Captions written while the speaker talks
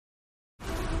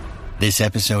This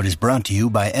episode is brought to you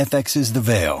by FX's The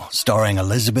Veil, starring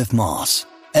Elizabeth Moss.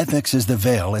 FX's The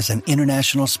Veil is an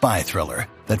international spy thriller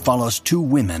that follows two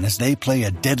women as they play a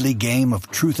deadly game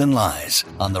of truth and lies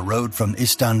on the road from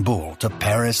Istanbul to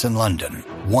Paris and London.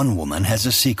 One woman has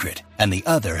a secret, and the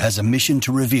other has a mission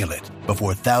to reveal it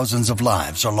before thousands of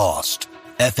lives are lost.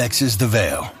 FX's The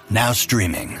Veil, now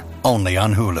streaming, only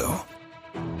on Hulu.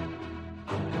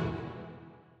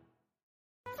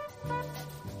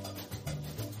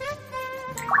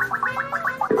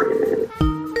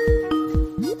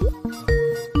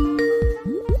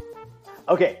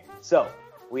 Okay, so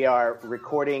we are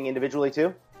recording individually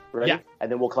too? Ready? Yeah.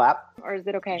 And then we'll clap? Or is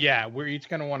it okay? Yeah, we're each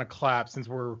going to want to clap since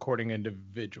we're recording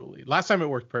individually. Last time it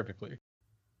worked perfectly.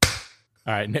 All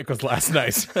right, Nick was last.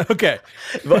 Nice. Okay.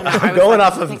 But I'm going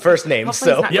off of first name,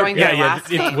 so.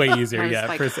 It's way easier.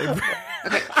 Yeah, first name.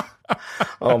 Okay.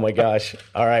 Oh my gosh.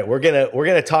 All right, we're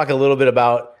gonna talk a little bit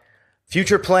about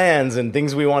future plans and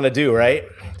things we want to do, right?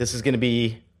 This is going to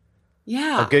be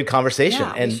a good conversation.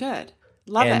 Yeah, we should.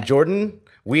 Love it. And Jordan,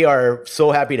 we are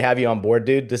so happy to have you on board,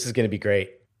 dude. This is going to be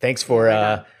great. Thanks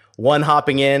for one,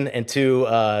 hopping in, and two,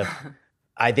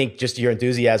 I think just your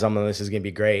enthusiasm on this is going to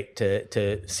be great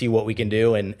to see what we can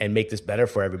do and make this better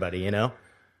for everybody, you know?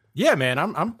 Yeah, man,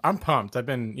 I'm pumped. I've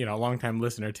been, a long time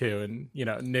listener too, and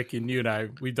Nick and you and I,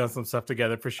 we've done some stuff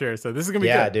together for sure. So this is gonna be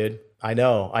good. Yeah, dude. I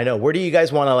know. Where do you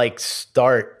guys want to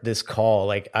start this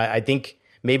call? I think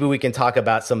maybe we can talk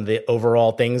about some of the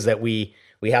overall things that we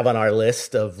have on our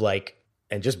list of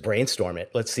and just brainstorm it.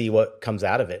 Let's see what comes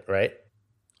out of it, right?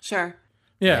 Sure.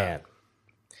 Yeah. Man.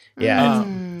 Yeah,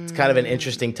 it's kind of an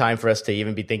interesting time for us to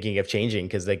even be thinking of changing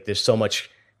because there's so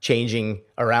much changing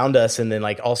around us. And then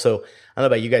also, I don't know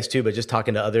about you guys too, but just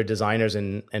talking to other designers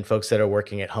and folks that are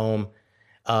working at home,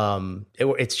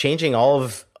 it's changing all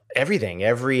of everything,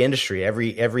 every industry,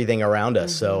 everything around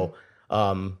us. So,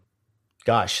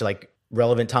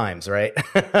 relevant times, right?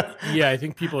 Yeah, I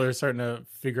think people are starting to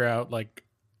figure out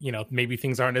maybe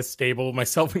things aren't as stable,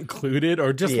 myself included,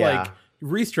 or just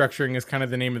restructuring is kind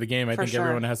of the name of the game. I think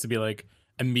everyone has to be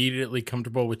immediately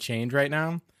comfortable with change right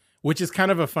now, which is kind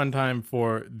of a fun time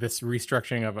for this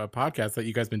restructuring of a podcast that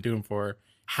you guys been doing for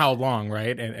how long,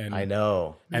 right? And I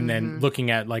know. And then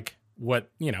looking at what,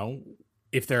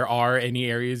 if there are any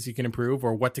areas you can improve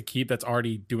or what to keep that's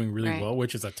already doing really well,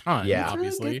 which is a ton, obviously.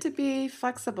 It's really good to be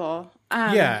flexible.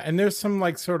 And there's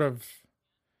some sort of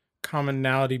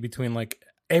commonality between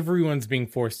everyone's being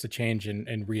forced to change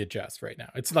and readjust right now.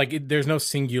 It's there's no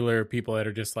singular people that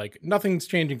are just nothing's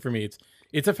changing for me.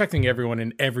 It's affecting everyone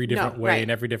in every different way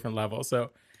and every different level.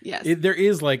 So yes, there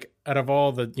is out of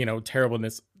all the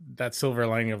terribleness, that silver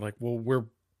lining of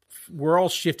we're all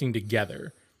shifting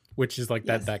together, which is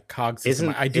that cog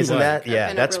system. Isn't that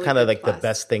that's really kind of good the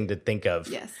best thing to think of.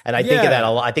 Yes, and I think of that a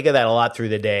lot. I think of that a lot through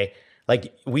the day.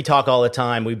 We talk all the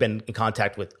time. We've been in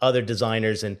contact with other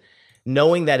designers and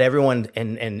knowing that everyone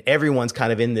and everyone's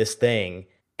kind of in this thing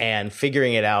and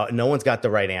figuring it out. No one's got the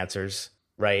right answers,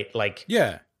 right?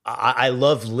 I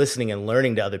love listening and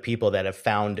learning to other people that have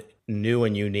found new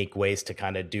and unique ways to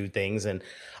kind of do things. And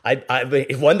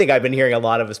one thing I've been hearing a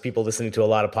lot of is people listening to a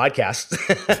lot of podcasts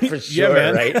for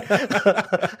sure, right?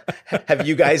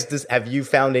 Have you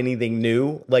found anything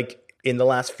new in the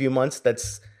last few months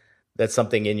that's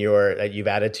something that you've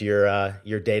added to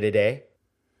your day-to-day?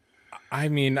 I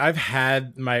mean, I've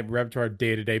had my repertoire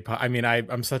day-to-day.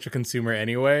 I'm such a consumer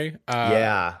anyway.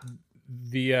 The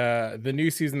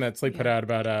new season that Slate put out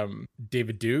about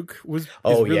David Duke is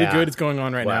really good. It's going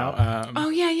on right now.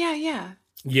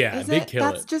 Yeah, they kill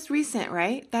it. That's just recent,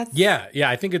 right? Yeah.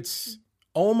 I think it's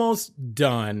almost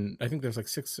done. I think there's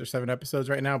 6 or 7 episodes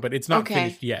right now, but it's not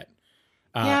finished yet.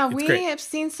 We have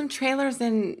seen some trailers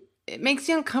and it makes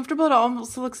you uncomfortable. It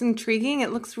almost looks intriguing.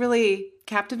 It looks really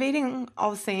captivating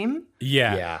all the same.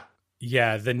 Yeah.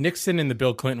 The Nixon and the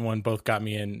Bill Clinton one both got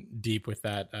me in deep with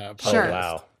that. Sure. Oh,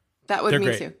 wow. That would They're me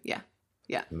great. too.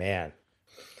 Yeah. Man.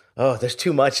 Oh, there's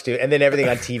too much to, and then everything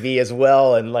on TV as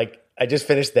well. And I just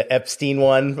finished the Epstein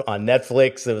one on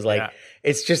Netflix. It was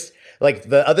it's just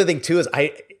the other thing too is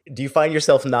do you find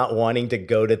yourself not wanting to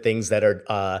go to things that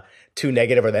are too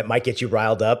negative or that might get you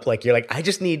riled up? You're I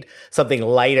just need something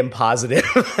light and positive.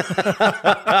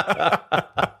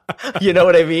 You know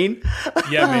what I mean?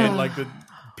 Yeah, man, the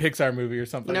Pixar movie or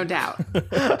something. No doubt.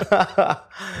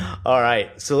 All right.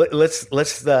 So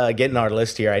let's get in our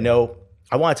list here. I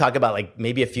want to talk about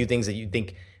maybe a few things that you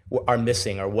think are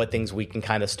missing or what things we can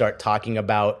kind of start talking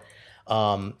about.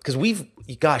 Because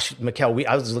Mikkel,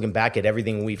 I was looking back at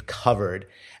everything we've covered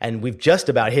and we've just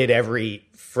about hit every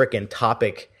frickin'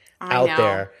 topic out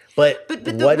there. But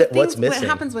what's missing? What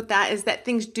happens with that is that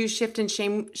things do shift and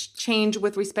change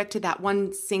with respect to that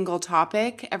one single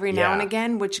topic every now and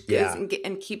again, which goes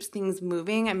and keeps things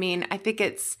moving. I mean, I think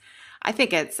it's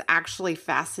actually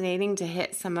fascinating to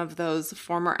hit some of those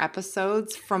former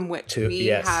episodes from which we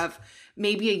have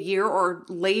maybe a year or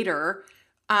later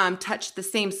touched the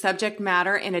same subject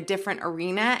matter in a different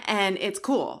arena, and it's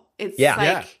cool. It's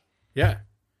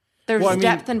there's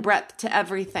depth and breadth to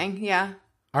everything. Yeah.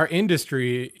 Our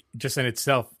industry just in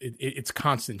itself, it's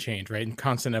constant change, right? And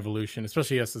constant evolution,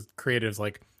 especially us as creatives,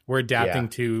 like we're adapting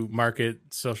to market,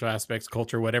 social aspects,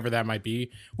 culture, whatever that might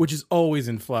be, which is always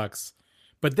in flux.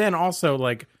 But then also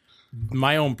like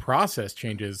my own process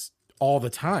changes all the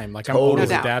time. Like I'm always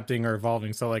adapting or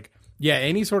evolving. So like,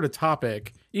 any sort of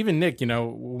topic, even Nick,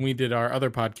 when we did our other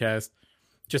podcast,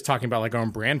 just talking about like our own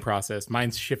brand process,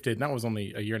 mine's shifted. That was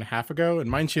only a year and a half ago. And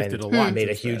mine shifted a lot. Made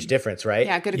a huge difference, right?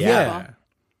 Yeah. Good example.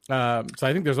 Yeah. So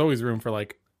I think there's always room for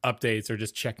like updates or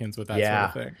just check-ins with that sort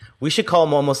of thing. We should call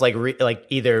them almost like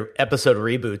either episode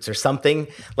reboots or something.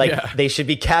 Like they should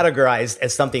be categorized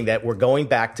as something that we're going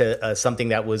back to something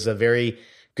that was a very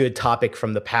good topic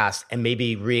from the past and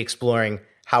maybe re-exploring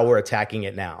how we're attacking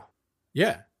it now.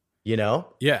 Yeah.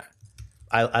 Yeah.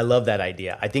 I love that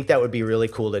idea. I think that would be really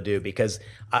cool to do because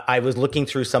I was looking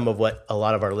through some of what a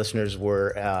lot of our listeners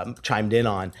were chimed in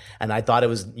on, and I thought it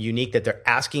was unique that they're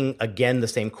asking again the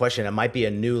same question. It might be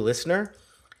a new listener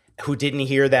who didn't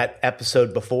hear that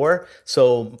episode before,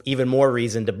 so even more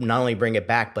reason to not only bring it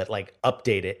back, but like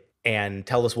update it and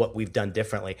tell us what we've done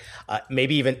differently.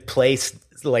 Maybe even play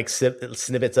like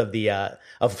snippets of the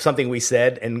of something we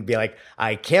said and be like,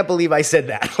 I can't believe I said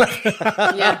that.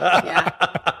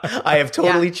 I have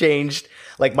totally changed.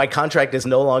 Like my contract is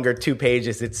no longer 2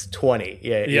 pages; it's 20.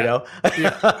 You know.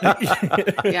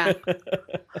 Yeah.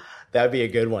 That would be a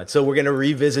good one. So we're going to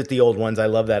revisit the old ones. I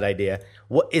love that idea.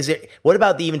 What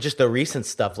about even just the recent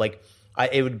stuff? Like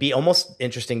it would be almost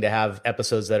interesting to have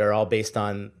episodes that are all based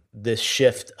on this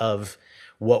shift of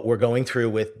what we're going through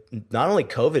with not only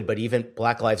COVID, but even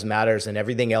Black Lives Matters and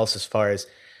everything else. As far as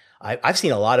I've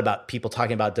seen a lot about people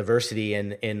talking about diversity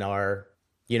in our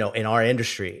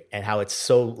industry and how it's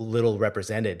so little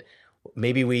represented.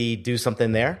 Maybe we do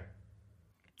something there.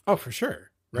 Oh, for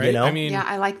sure. Right. I mean,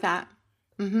 I like that.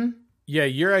 Mm-hmm. Yeah.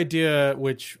 Your idea,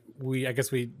 which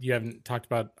you haven't talked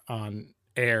about on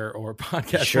air or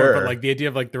podcast, sure, but like the idea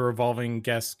of like the revolving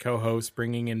guest co-hosts,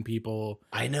 bringing in people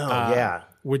I know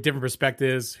with different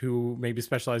perspectives who maybe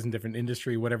specialize in different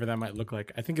industry, whatever that might look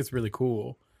like. I think it's really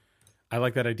cool. I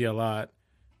like that idea a lot.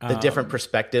 The different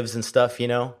perspectives and stuff,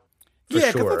 for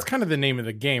because sure. That's kind of the name of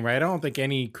the game, right? I don't think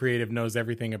any creative knows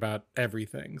everything about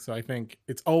everything, so I think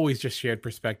it's always just shared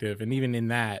perspective, and even in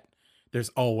that there's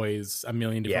always a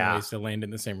million different ways to land in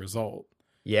the same result.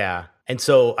 Yeah. And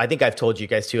so I think I've told you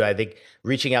guys too, I think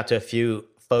reaching out to a few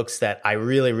folks that I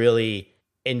really, really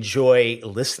enjoy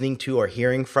listening to or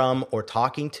hearing from or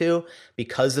talking to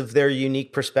because of their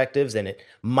unique perspectives. And it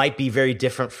might be very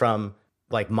different from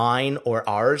like mine or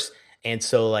ours. And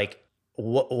so like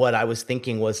what I was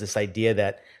thinking was this idea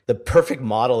that the perfect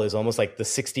model is almost like the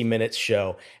 60 Minutes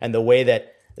show, and the way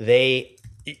that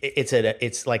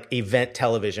it's like event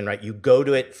television, right? You go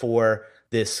to it for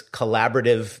this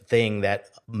collaborative thing that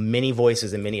many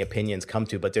voices and many opinions come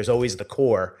to, but there's always the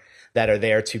core that are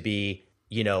there to be,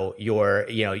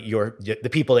 the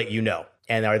people that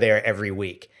and are there every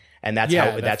week. And that's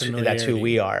that's who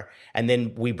we are. And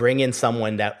then we bring in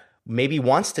someone that maybe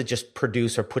wants to just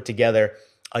produce or put together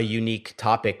a unique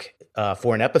topic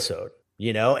for an episode,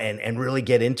 and really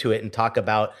get into it and talk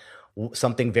about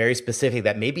something very specific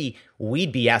that maybe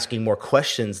we'd be asking more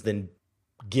questions than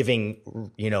giving,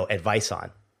 advice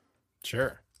on.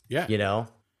 Sure. Yeah.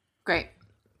 Great.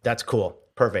 That's cool.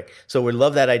 Perfect. So we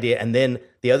love that idea. And then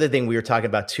the other thing we were talking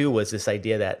about too was this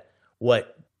idea that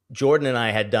what Jordan and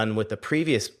I had done with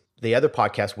the other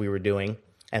podcast we were doing,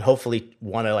 and hopefully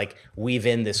want to like weave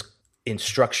in this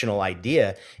instructional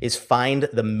idea, is find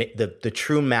the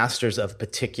true masters of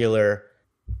particular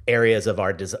areas of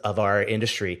our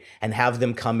industry and have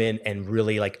them come in and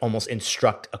really like almost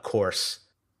instruct a course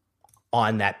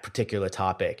on that particular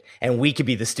topic, and we could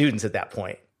be the students at that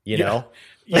point, Yeah.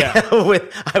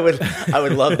 I would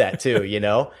love that too.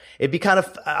 It'd be kind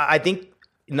of, I think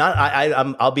not.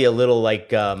 I'll be a little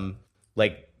like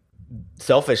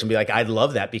selfish and be like, I'd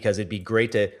love that because it'd be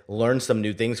great to learn some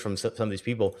new things from some of these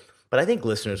people. But I think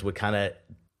listeners would kind of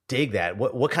dig that.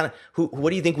 What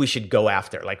do you think we should go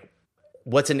after? Like,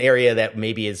 what's an area that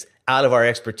maybe is out of our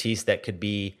expertise that could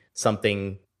be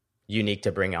something unique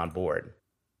to bring on board?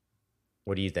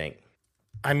 What do you think?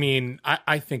 I mean,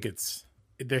 I think it's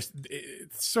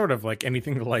it's sort of like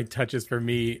anything the light touches for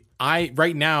me.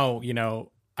 Right now,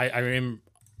 I am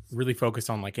really focused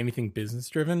on like anything business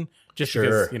driven, just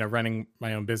because, running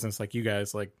my own business like you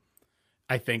guys, like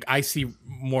I think I see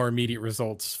more immediate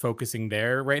results focusing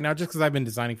there right now, just because I've been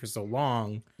designing for so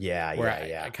long.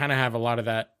 I kind of have a lot of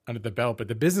that under the belt, but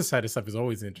the business side of stuff is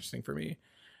always interesting for me.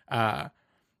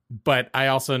 But I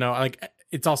also know, like,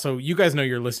 it's also, you guys know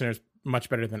your listeners much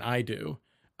better than I do.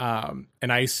 And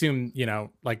I assume,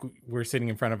 like we're sitting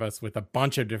in front of us with a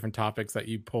bunch of different topics that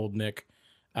you pulled, Nick,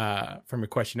 from a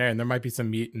questionnaire, and there might be some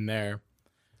meat in there.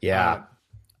 Yeah.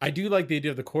 I do like the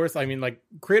idea of the course. I mean, like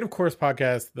Creative Course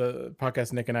Podcast, the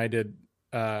podcast Nick and I did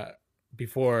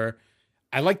before,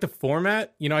 I like the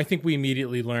format. I think we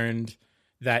immediately learned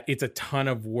that it's a ton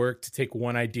of work to take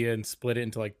one idea and split it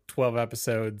into like 12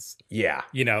 episodes. Yeah.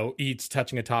 Each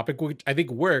touching a topic, which I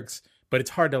think works, but it's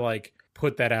hard to like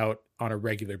put that out on a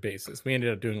regular basis. We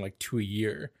ended up doing like 2 a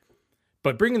year.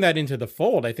 But bringing that into the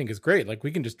fold, I think is great. Like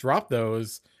we can just drop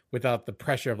those without the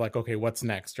pressure of like, okay, what's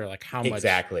next? Or like how much?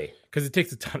 Exactly. Because it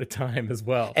takes a ton of time as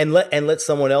well. And let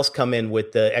someone else come in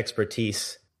with the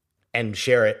expertise and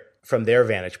share it from their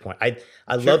vantage point. I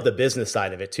love the business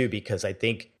side of it too, because I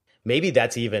think maybe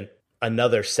that's even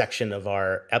another section of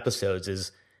our episodes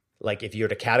is like, if you were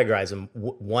to categorize them,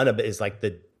 one of it is like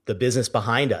the business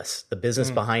behind us, the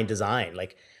business behind design.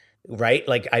 Like, right?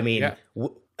 Like, I mean,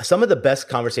 some of the best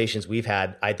conversations we've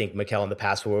had, I think, Mikkel, in the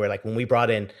past, were like when we brought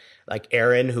in like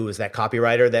Aaron, who was that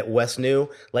copywriter that Wes knew,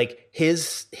 like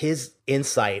his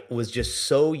insight was just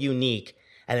so unique,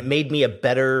 and it made me a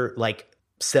better like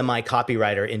semi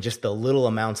copywriter in just the little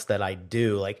amounts that I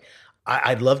do. Like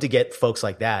I'd love to get folks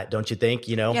like that. Don't you think?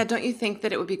 Yeah. Don't you think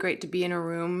that it would be great to be in a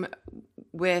room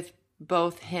with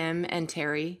both him and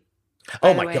Terry?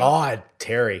 Oh my God,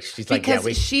 Terry. She's like,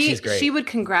 she's great. She would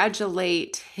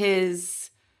congratulate his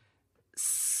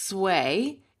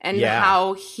sway and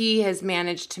how he has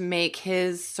managed to make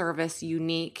his service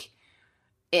unique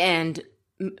and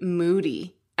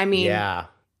moody. I mean,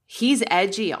 he's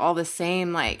edgy all the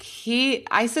same. Like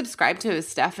I subscribe to his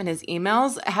stuff, and his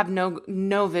emails have no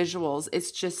visuals.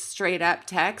 It's just straight up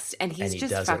text, and he's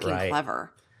just fucking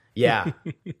clever. Yeah.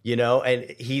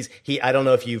 And he, I don't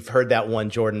know if you've heard that one,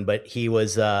 Jordan, but he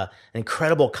was an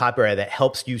incredible copywriter that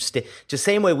helps you stay, just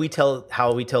same way we tell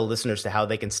listeners to how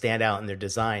they can stand out in their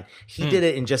design. He did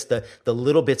it in just the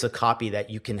little bits of copy that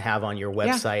you can have on your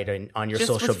website and on your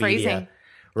just social media.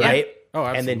 Right. Yeah. Oh,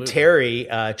 absolutely. And then Terry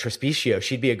Trespicio,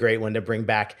 she'd be a great one to bring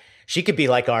back. She could be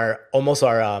like our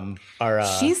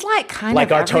she's like kind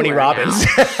like of our Tony Robbins.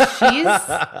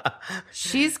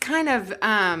 she's kind of,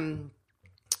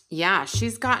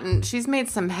 she's made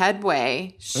some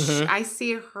headway. I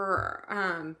see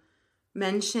her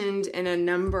mentioned in a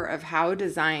number of how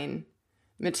design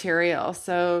material.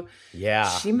 So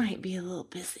she might be a little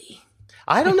busy.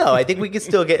 I don't know. I think we could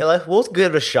still we'll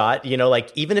give it a shot,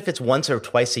 like even if it's once or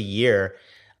twice a year,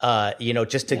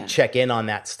 just to check in on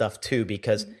that stuff too,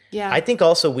 because I think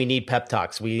also we need pep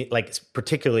talks. We like,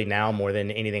 particularly now more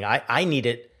than anything, I need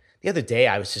it. The other day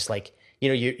I was just like,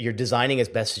 you're designing as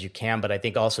best as you can, but I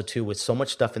think also too, with so much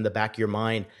stuff in the back of your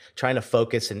mind, trying to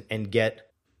focus and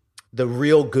get the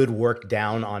real good work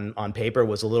down on paper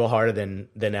was a little harder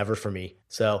than ever for me.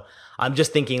 So I'm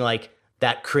just thinking like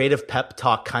that creative pep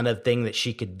talk kind of thing that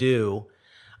she could do,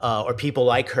 or people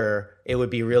like her, it would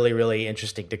be really, really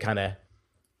interesting to kind of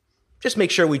just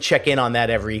make sure we check in on that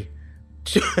every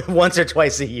once or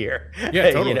twice a year.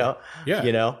 Yeah, totally.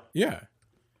 Yeah.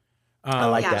 I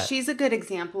like that. She's a good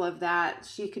example of that.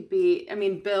 She could be,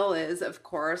 Bill is, of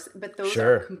course, but those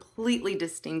are completely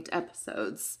distinct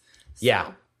episodes. So.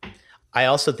 Yeah. I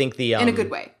also think in a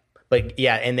good way. But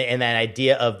and that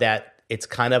idea of that, it's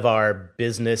kind of our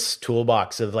business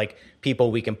toolbox of like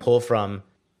people we can pull from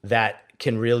that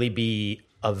can really be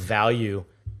of value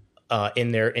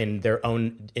in their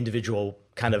own individual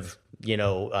kind of,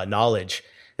 knowledge.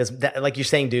 That, like you're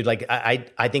saying, dude, like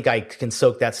I think I can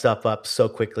soak that stuff up so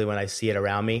quickly when I see it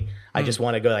around me. I just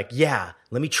want to go like, let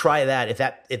me try that.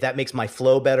 If that makes my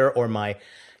flow better, or my,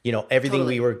 everything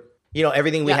we were,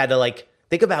 everything we had to like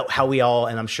think about how we all,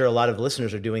 and I'm sure a lot of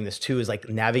listeners are doing this too, is like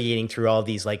navigating through all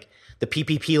these, like the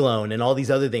PPP loan and all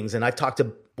these other things. And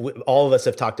all of us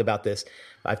have talked about this.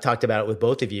 I've talked about it with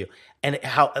both of you, and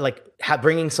how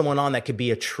bringing someone on that could be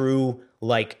a true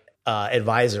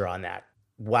advisor on that.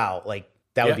 Wow. Like,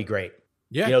 that would be great.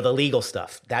 Yeah. The legal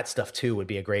stuff, that stuff too would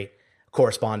be a great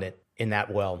correspondent in that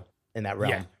realm.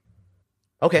 Yeah.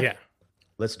 Okay. Yeah.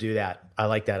 Let's do that. I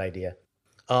like that idea.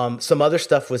 Some other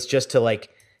stuff was just to like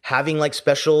having like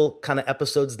special kind of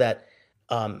episodes that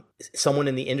someone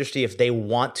in the industry, if they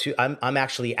want to, I'm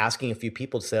actually asking a few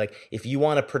people to say, like, if you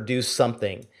want to produce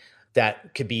something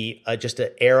that could be just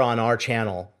to air on our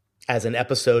channel as an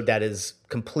episode that is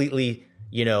completely,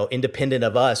 independent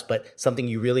of us, but something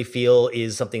you really feel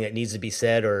is something that needs to be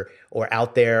said or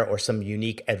out there, or some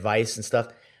unique advice and stuff,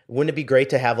 wouldn't it be great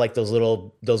to have like those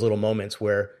little moments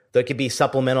where there could be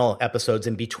supplemental episodes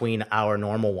in between our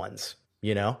normal ones,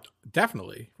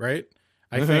 Definitely, right?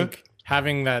 I think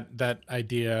having that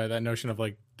idea, that notion of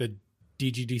like the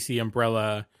DGDC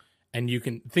umbrella, and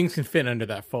things can fit under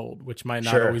that fold, which might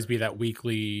not always be that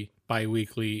weekly,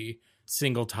 bi-weekly,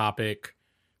 single topic,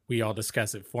 we all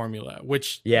discuss it formula,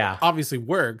 which obviously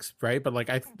works, right? But like,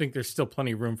 I think there's still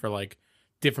plenty of room for like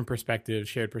different perspectives,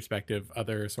 shared perspective,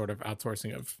 other sort of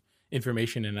outsourcing of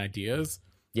information and ideas.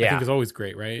 I think is always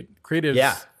great, right?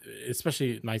 Creatives,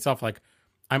 especially myself, like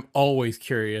I'm always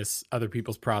curious other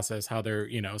people's process, how they're,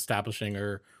 establishing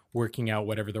or working out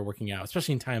whatever they're working out,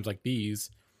 especially in times like these.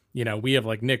 We have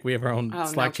like Nick, we have our own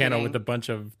Slack channel with a bunch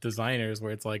of designers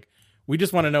where it's like, we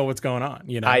just want to know what's going on.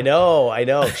 I know.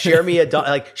 Share me a doc,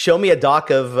 like show me a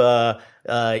doc of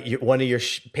one of your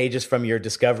pages from your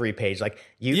discovery page. Like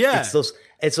it's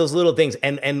those little things.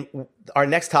 And our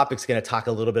next topic's going to talk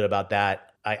a little bit about that.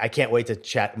 I can't wait to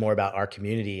chat more about our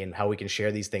community and how we can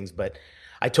share these things. But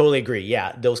I totally agree.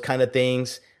 Yeah, those kind of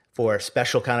things for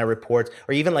special kind of reports,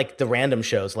 or even like the random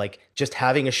shows, like just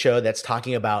having a show that's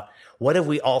talking about what have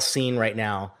we all seen right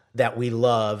now that we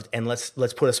loved, and let's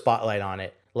put a spotlight on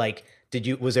it. Like,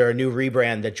 was there a new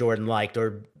rebrand that Jordan liked?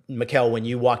 Or Mikkel, when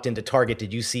you walked into Target,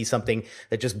 did you see something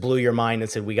that just blew your mind and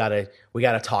said, we gotta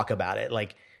talk about it?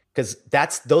 Like, because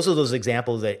those are those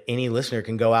examples that any listener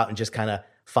can go out and just kind of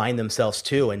find themselves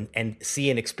too, and see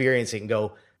and experience it and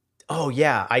go, oh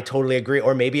yeah, I totally agree.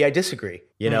 Or maybe I disagree,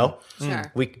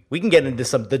 Sure. We can get into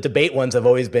the debate ones have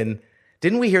always been,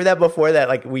 didn't we hear that before, that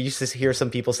like we used to hear some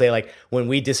people say like, when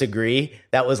we disagree,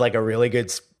 that was like a really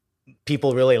good,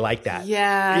 people really like that.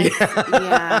 Yeah.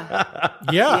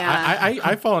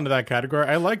 I fall into that category.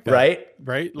 I like that.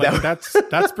 Right. Like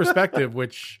that's perspective,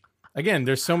 which again,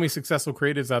 there's so many successful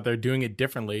creatives out there doing it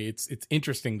differently. It's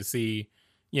interesting to see,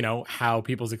 how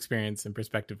people's experience and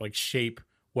perspective like shape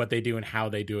what they do and how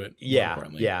they do it.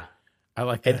 Yeah. I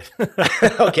like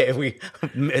that. Okay, we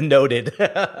noted.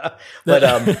 But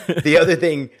the other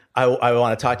thing I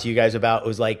want to talk to you guys about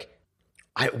was like,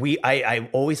 I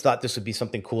always thought this would be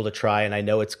something cool to try, and I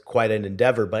know it's quite an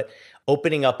endeavor, but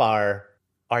opening up our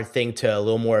thing to a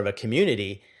little more of a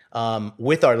community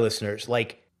with our listeners.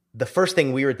 Like, the first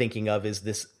thing we were thinking of is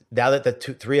this, now that the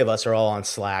three of us are all on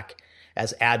Slack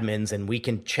as admins and we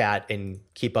can chat and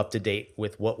keep up to date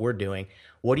with what we're doing.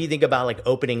 What do you think about like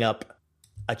opening up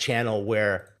a channel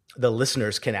where the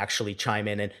listeners can actually chime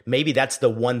in? And maybe that's the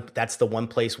one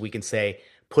place we can say,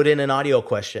 put in an audio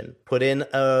question, put in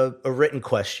a written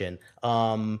question,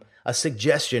 a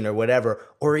suggestion or whatever,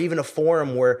 or even a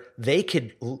forum where they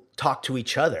could talk to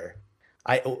each other.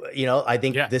 I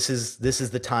think this is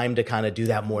the time to kind of do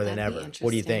that more than ever.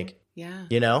 What do you think?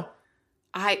 Yeah.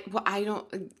 I don't,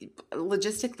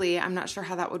 logistically, I'm not sure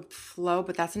how that would flow,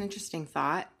 but that's an interesting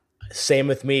thought. Same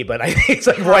with me, but I think it's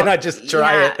like, why not just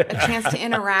try it? A chance to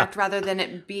interact rather than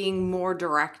it being more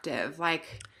directive, like,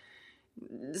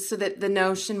 so that the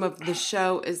notion of the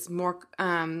show is more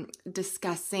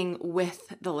discussing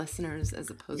with the listeners as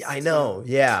opposed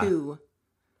to.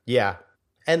 Yeah.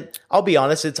 And I'll be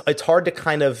honest, it's hard to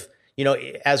kind of,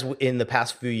 as in the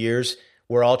past few years,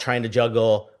 we're all trying to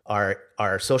juggle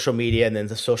our social media and then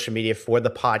the social media for the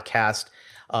podcast,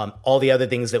 all the other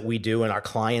things that we do, and our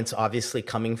clients obviously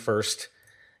coming first,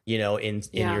 in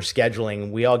your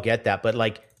scheduling. We all get that. But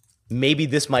like, maybe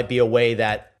this might be a way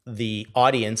that the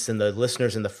audience and the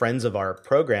listeners and the friends of our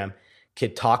program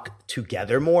could talk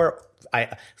together more.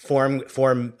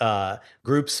 Form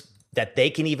groups that they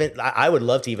can even, I would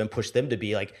love to even push them to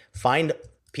be like, find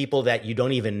people that you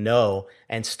don't even know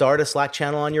and start a Slack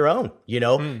channel on your own,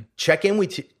 check in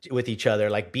with each other,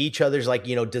 like be each other's like,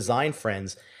 design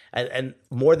friends. And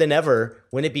more than ever,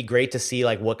 wouldn't it be great to see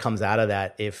like what comes out of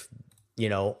that? If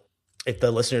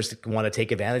the listeners want to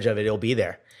take advantage of it, it'll be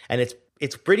there. And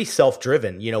it's pretty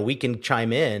self-driven. We can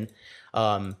chime in,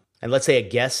 and let's say a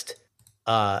guest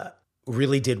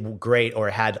really did great or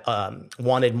had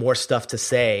wanted more stuff to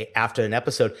say after an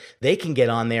episode. They can get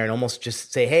on there and almost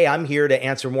just say, hey, I'm here to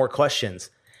answer more questions,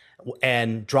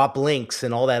 and drop links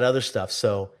and all that other stuff.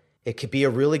 So it could be a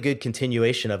really good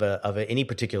continuation of any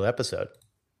particular episode.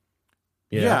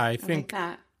 Yeah, I think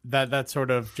that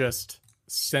sort of just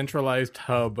centralized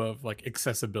hub of like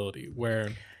accessibility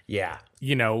where Yeah.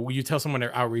 You know, you tell someone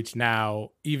their outreach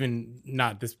now, even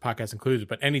not this podcast included,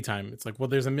 but anytime, it's like, well,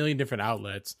 there's a million different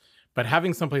outlets, but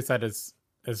having someplace that is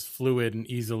as fluid and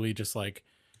easily just like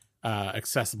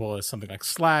accessible as something like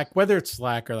Slack, whether it's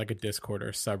Slack or like a Discord or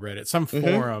a subreddit, some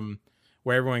forum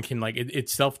where everyone can like,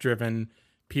 it's self-driven.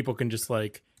 People can just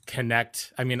like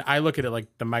connect. I mean, I look at it like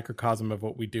the microcosm of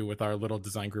what we do with our little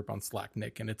design group on Slack,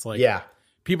 Nick. And it's like,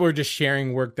 people are just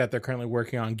sharing work that they're currently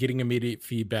working on, getting immediate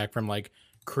feedback from like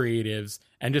creatives,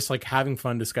 and just like having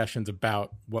fun discussions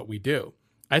about what we do.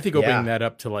 I think opening that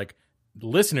up to like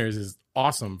listeners is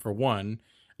awesome for one.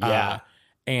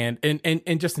 And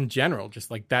just in general, just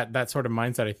like that sort of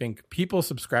mindset, I think people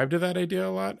subscribe to that idea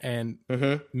a lot, and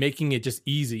making it just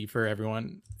easy for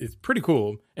everyone is pretty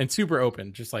cool and super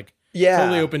open, just like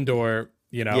totally open door,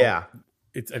 you know.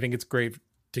 I think it's great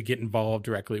to get involved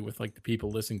directly with like the people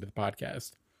listening to the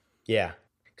podcast. Yeah.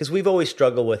 Because we've always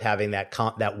struggled with having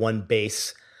that one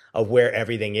base of where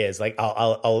everything is. Like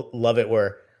I'll love it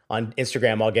where on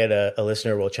Instagram I'll get a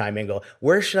listener will chime in and go,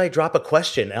 where should I drop a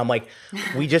question? And I'm like,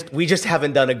 we just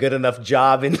haven't done a good enough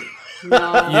job in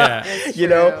you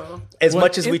know, as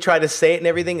much as we try to say it and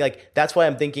everything. Like that's why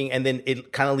I'm thinking, and then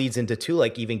it kind of leads into too,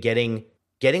 like even getting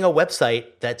a website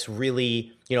that's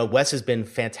really, you know, Wes has been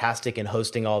fantastic in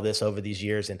hosting all this over these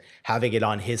years and having it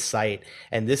on his site.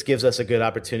 And this gives us a good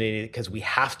opportunity because we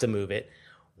have to move it,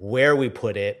 where we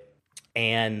put it,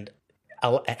 and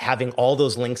having all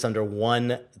those links under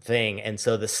one thing. And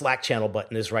so the Slack channel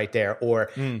button is right there,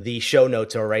 or the show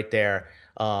notes are right there.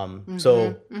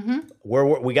 So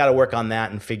we got to work on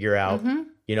that and figure out,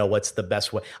 you know, what's the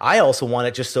best way. I also want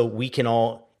it just so we can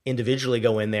all individually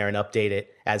go in there and update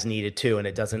it as needed too, and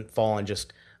it doesn't fall on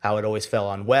just how it always fell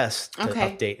on Wes to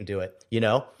update and do it, you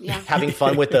know. Having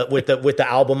fun with the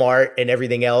album art and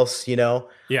everything else, you know.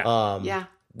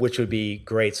 Which would be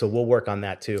great. So we'll work on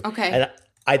that too. And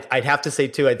I'd have to say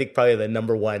too, I think probably the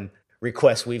number one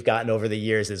request we've gotten over the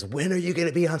years is, when are you going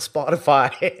to be on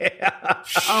Spotify?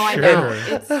 I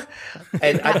know.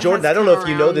 And Jordan, I don't know if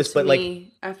you know this, but like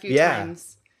a few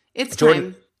times, it's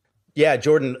Jordan, time. Yeah,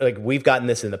 Jordan, like we've gotten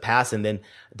this in the past, and then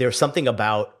there's something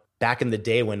about back in the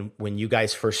day when you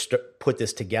guys first put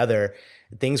this together,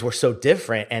 things were so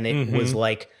different, and it was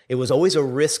like, it was always a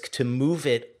risk to move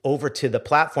it over to the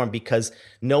platform because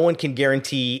no one can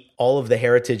guarantee all of the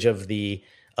heritage of the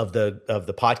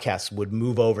podcast would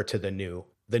move over to the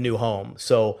new home.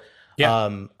 So,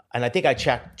 and I think I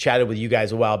chatted with you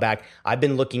guys a while back. I've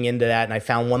been looking into that, and I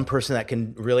found one person that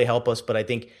can really help us. But I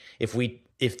think if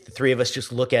the three of us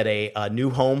just look at a new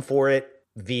home for it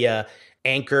via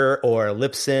Anchor or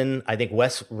Libsyn, I think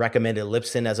Wes recommended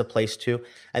Libsyn as a place too.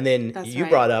 And then you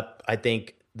brought up, I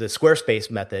think, the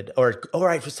Squarespace method. I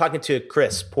was talking to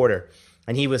Chris Porter,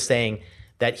 and he was saying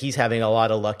that he's having a lot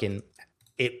of luck in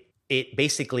it. It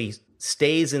basically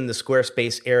stays in the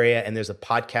Squarespace area, and there's a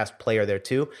podcast player there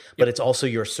too, but it's also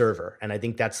your server. And I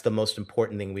think that's the most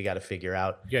important thing we got to figure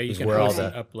out. Yeah, you can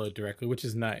upload directly, which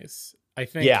is nice. I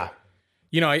think. Yeah.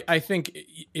 You know, I think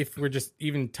if we're just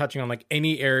even touching on like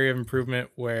any area of improvement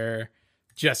where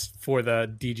just for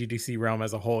the DGDC realm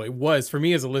as a whole, it was for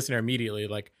me as a listener immediately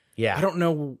like, I don't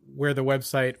know where the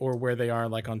website or where they are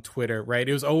like on Twitter, right?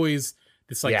 It was always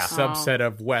this like subset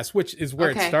of West, which is where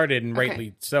it started, and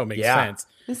rightly so, makes sense.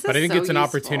 But I think it's an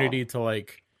opportunity to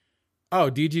like,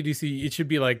 DGDC, it should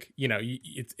be like, you know,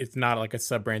 it's not like a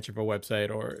sub branch of a website,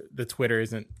 or the Twitter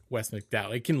isn't Wes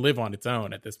McDowell. It can live on its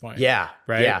own at this point. Yeah.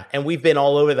 Right. Yeah. And we've been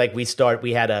all over. Like we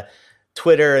had a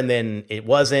Twitter, and then it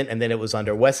wasn't, and then it was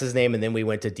under Wes's name, and then we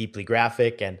went to Deeply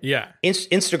Graphic, and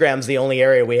Instagram's the only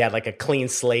area we had like a clean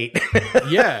slate.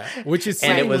 Which is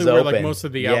and it was where open. Like most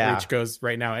of the outreach goes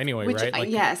right now anyway, right? Like,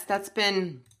 yes, that's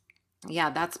been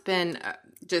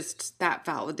just that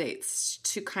validates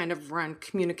to kind of run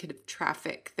communicative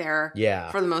traffic there.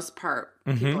 For the most part,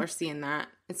 people are seeing that.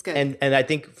 It's good. And I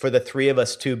think for the three of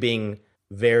us too, being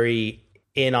very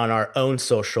in on our own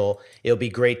social, it'll be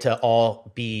great to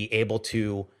all be able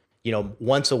to, you know,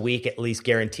 once a week at least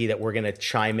guarantee that we're going to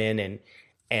chime in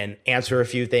and answer a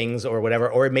few things or whatever,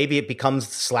 or maybe it becomes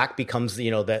Slack becomes,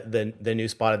 you know, the new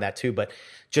spot in that too. But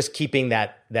just keeping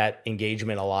that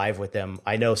engagement alive with them.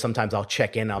 I know sometimes I'll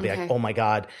check in, I'll be like, oh my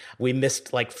God, we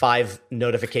missed like 5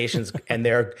 notifications and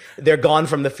they're gone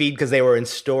from the feed because they were in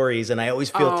stories, and I always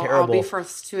feel terrible. I'll be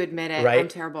first to admit it. Right? I'm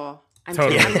terrible.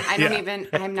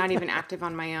 I'm not even active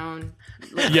on my own.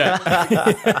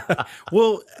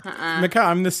 Well, Mikhail,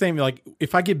 I'm the same. Like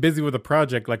if I get busy with a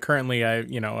project, like currently I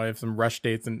have some rush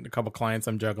dates and a couple clients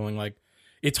I'm juggling. Like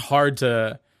it's hard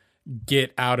to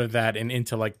get out of that and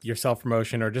into like your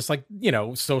self-promotion or just like, you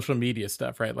know, social media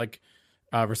stuff, right? Like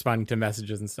responding to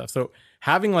messages and stuff. So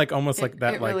having like almost like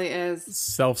that, it like really is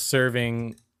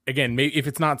self-serving, again, maybe if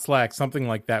it's not Slack, something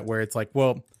like that, where it's like,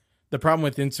 well, the problem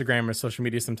with Instagram or social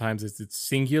media sometimes is it's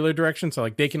singular direction. So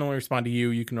like they can only respond to you,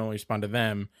 you can only respond to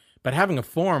them. But having a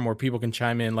forum where people can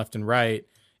chime in left and right,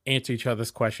 answer each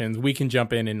other's questions, we can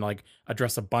jump in and like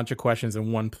address a bunch of questions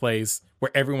in one place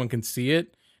where everyone can see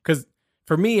it. Because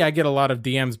for me, I get a lot of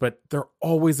DMs, but they're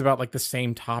always about like the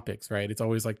same topics, right? It's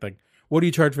always like what do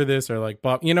you charge for this? Or like,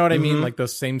 Bob, you know what I mean? Like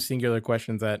those same singular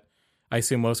questions that I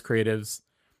assume most creatives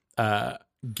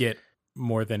get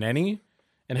more than any.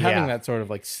 And having that sort of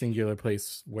like singular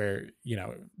place where, you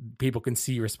know, people can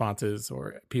see responses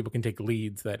or people can take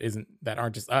leads that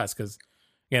aren't just us. Because,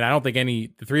 again, I don't think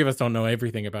the three of us don't know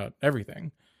everything about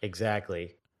everything.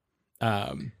 Exactly.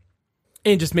 And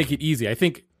just make it easy. I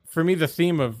think for me, the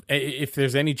theme of if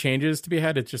there's any changes to be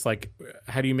had, it's just like,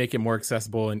 how do you make it more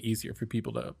accessible and easier for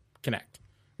people to connect?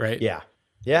 Right. Yeah.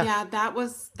 That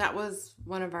was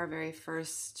one of our very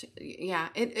first.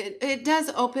 It does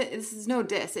open. This is no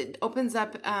diss. It opens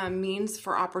up means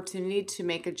for opportunity to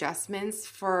make adjustments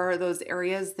for those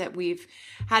areas that we've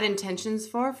had intentions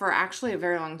for actually a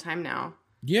very long time now.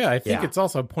 Yeah, I think it's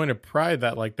also a point of pride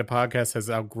that like the podcast has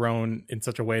outgrown in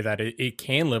such a way that it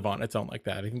can live on its own like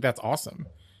that. I think that's awesome.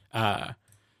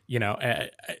 You know,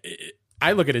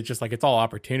 I look at it just like it's all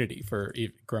opportunity for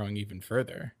growing even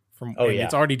further.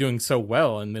 It's already doing so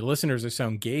well, and the listeners are so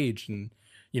engaged, and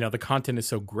you know the content is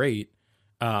so great.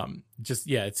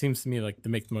 It seems to me like to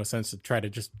make the most sense to try to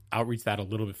just outreach that a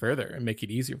little bit further and make it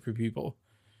easier for people.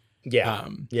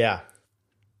 Man,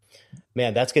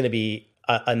 that's going to be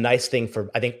a nice thing for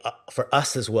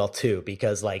us as well too,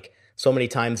 because like so many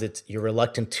times you're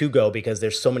reluctant to go because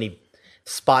there's so many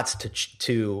spots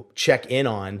to check in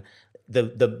on.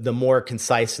 The more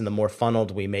concise and the more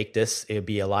funneled we make this, it'd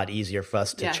be a lot easier for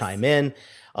us to chime in,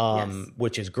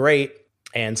 which is great.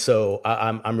 And so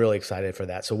I'm really excited for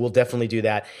that. So we'll definitely do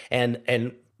that.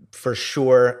 And for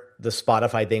sure, the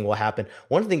Spotify thing will happen.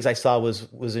 One of the things I saw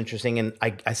was interesting, and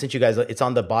I sent you guys, it's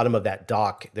on the bottom of that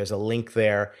doc. There's a link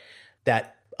there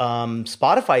that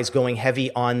Spotify is going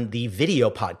heavy on the video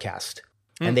podcast.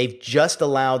 And they've just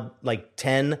allowed like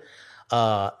 10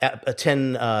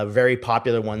 very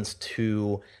popular ones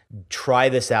to try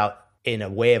this out in a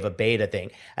way of a beta thing.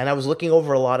 And I was looking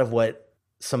over a lot of what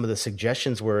some of the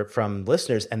suggestions were from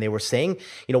listeners, and they were saying,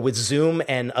 you know, with Zoom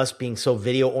and us being so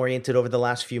video oriented over the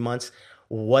last few months,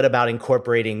 what about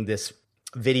incorporating this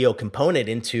video component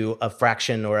into a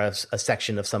fraction or a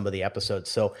section of some of the episodes?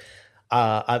 So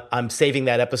I'm saving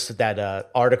that episode, that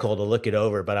article to look it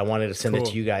over, but I wanted to send it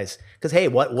to you guys because, hey,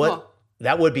 what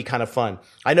that would be kind of fun.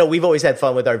 I know we've always had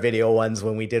fun with our video ones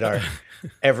when we did our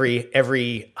every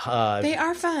they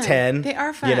are fun. 10. They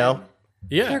are fun. You know?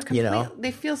 Yeah.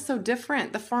 They feel so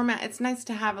different. The format, it's nice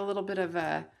to have a little bit of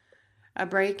a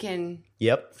break in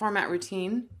format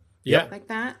routine. Yep. Like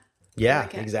that. Yeah,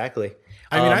 like exactly.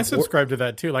 I mean, I subscribe to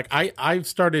that too. Like I've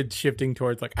started shifting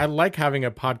towards like, I like having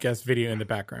a podcast video in the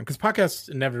background because podcasts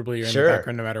inevitably are in the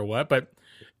background no matter what. But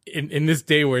in this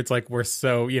day where it's like, we're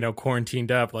so, you know,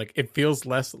 quarantined up, like it feels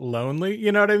less lonely.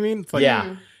 You know what I mean? It's like,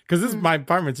 because this is my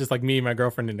apartment, it's just like me, my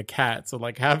girlfriend, and a cat. So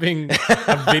like having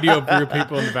a video group of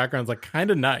people in the background is like kind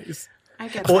of nice. I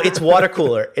get that. It's water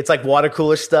cooler. It's like water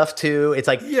cooler stuff too. It's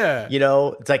like, you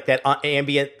know, it's like that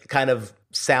ambient kind of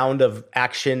sound of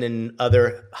action and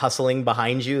other hustling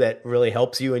behind you that really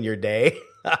helps you in your day.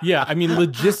 Yeah. I mean,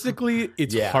 logistically,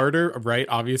 it's harder, right?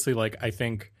 Obviously, like I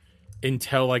think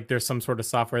until like there's some sort of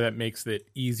software that makes it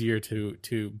easier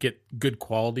to get good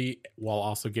quality while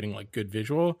also getting like good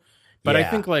visual. But I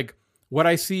think like what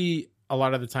I see a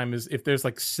lot of the time is if there's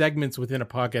like segments within a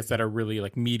podcast that are really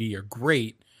like meaty or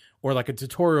great, or like a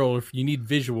tutorial, if you need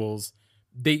visuals,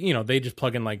 they just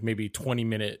plug in like maybe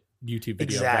 20-minute YouTube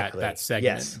video that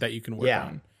segment that you can work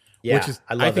on. Yeah. Which is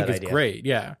I think is idea. Great.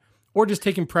 Yeah. Or just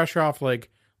taking pressure off,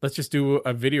 like, let's just do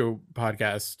a video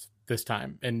podcast this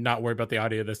time and not worry about the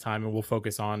audio this time, and we'll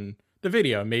focus on the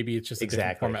video. Maybe it's just a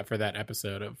different format for that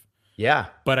episode of. Yeah.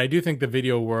 But I do think the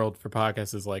video world for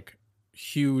podcasts is like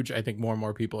huge. I think more and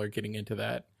more people are getting into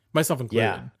that, myself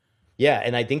included. Yeah,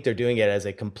 and I think they're doing it as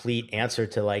a complete answer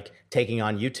to like taking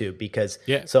on YouTube, because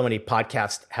so many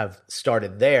podcasts have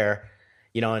started there,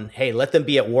 you know, and hey, let them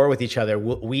be at war with each other.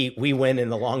 We win in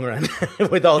the long run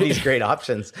with all these great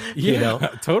options, you know?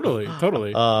 Totally.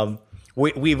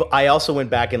 I also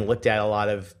went back and looked at a lot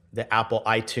of the Apple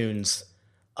iTunes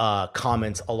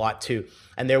comments a lot too.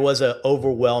 And there was an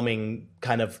overwhelming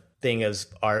kind of thing as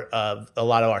a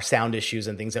lot of our sound issues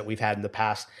and things that we've had in the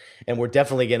past. And we're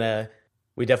definitely going to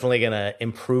we definitely going to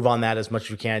improve on that as much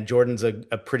as we can. Jordan's a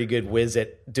pretty good whiz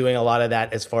at doing a lot of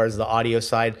that as far as the audio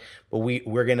side, but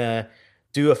we're going to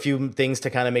do a few things to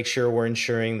kind of make sure we're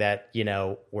ensuring that,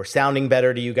 we're sounding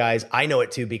better to you guys. I know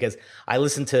it too, because I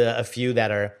listen to a few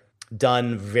that are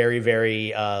done very,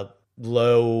 very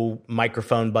low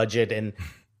microphone budget. And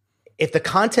if the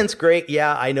content's great,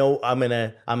 yeah, I know I'm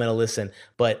going to listen,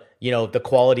 but the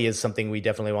quality is something we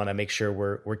definitely want to make sure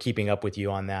we're keeping up with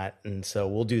you on that. And so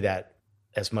we'll do that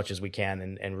as much as we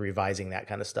can, and revising that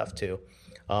kind of stuff too.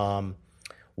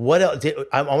 What else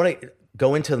I want to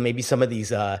go into maybe some of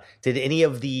these, did any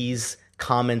of these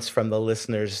comments from the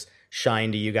listeners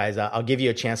shine to you guys? I'll give you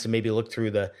a chance to maybe look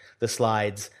through the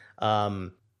slides.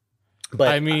 But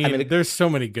I mean, there's so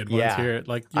many good ones here.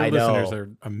 Like, your listeners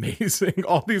are amazing.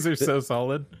 All these are so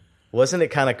solid. Wasn't it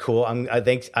kind of cool?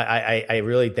 I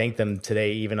really thank them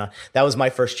today. Even that was my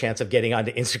first chance of getting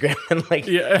onto Instagram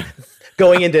and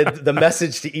going into the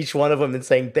message to each one of them and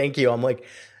saying thank you. I'm like,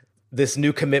 this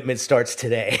new commitment starts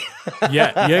today.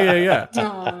 Yeah.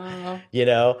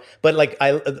 But like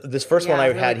this first one I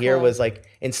really had here was like,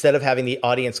 instead of having the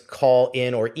audience call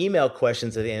in or email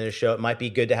questions at the end of the show, it might be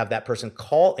good to have that person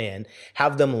call in,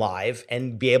 have them live,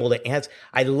 and be able to answer.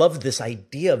 I love this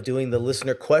idea of doing the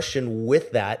listener question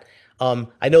with that.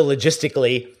 I know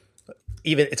logistically,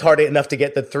 even it's hard enough to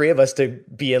get the three of us to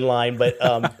be in line, but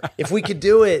if we could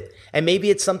do it, and maybe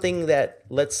it's something that,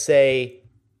 let's say,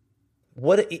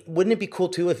 wouldn't it be cool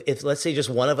too if let's say just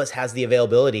one of us has the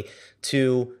availability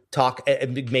to talk,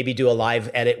 maybe do a live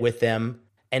edit with them,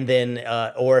 and then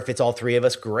or if it's all three of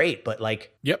us, great. But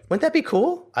like, wouldn't that be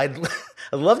cool? I'd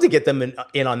love to get them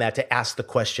in on that, to ask the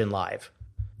question live.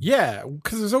 Yeah,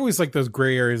 because there's always like those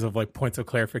gray areas of like points of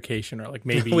clarification, or like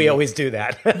maybe we always do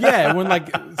that. Yeah, when like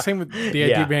same with the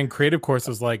idea behind creative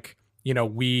courses, like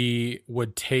we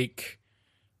would take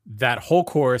that whole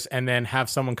course and then have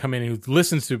someone come in who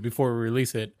listens to it before we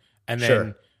release it, and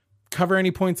then cover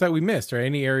any points that we missed or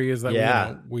any areas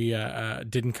that we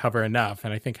didn't cover enough.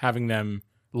 And I think having them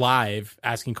live,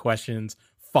 asking questions,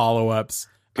 follow-ups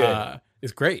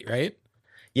is great, right?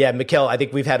 Yeah, Mikkel, I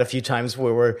think we've had a few times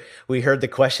where we heard the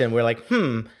question, we're like,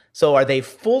 so are they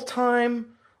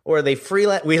full-time or are they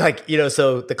freelance? We like,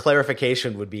 so the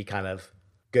clarification would be kind of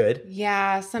good.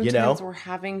 Yeah, sometimes we're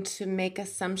having to make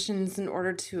assumptions in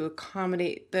order to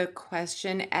accommodate the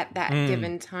question at that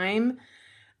given time.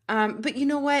 But you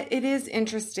know what? It is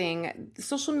interesting.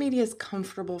 Social media is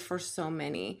comfortable for so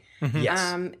many.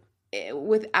 Yes.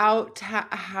 Without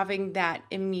having that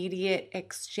immediate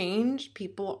exchange,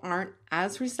 people aren't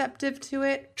as receptive to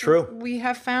it. True. We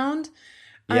have found.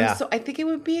 So I think it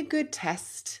would be a good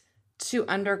test to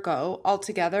undergo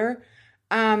altogether.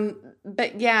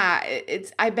 But yeah,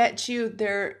 I bet you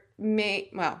there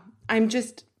I'm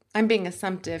being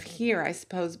assumptive here, I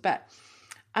suppose, but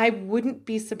I wouldn't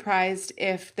be surprised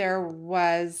if there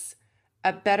was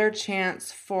a better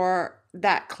chance for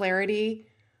that clarity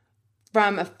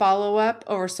from a follow-up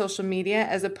over social media,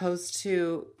 as opposed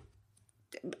to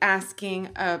asking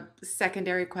a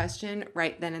secondary question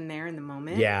right then and there in the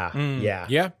moment. Yeah.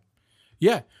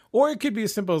 Or it could be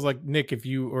as simple as like, Nick, if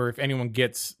anyone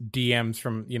gets DMs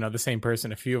from, the same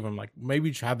person, a few of them, like maybe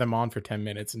you should have them on for 10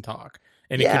 minutes and talk.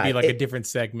 And it could be like a different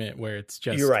segment where it's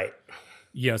just, you're right.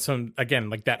 Some, again,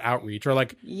 like that outreach, or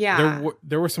like,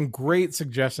 there were some great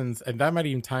suggestions, and that might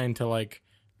even tie into like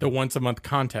the once a month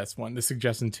contest one, the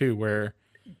suggestion too, where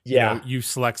you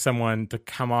select someone to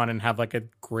come on and have like a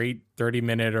great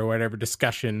 30-minute or whatever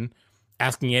discussion,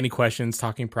 asking any questions,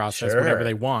 talking process, whatever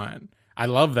they want. I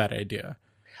love that idea.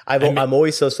 I'm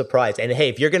always so surprised. And hey,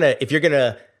 if you're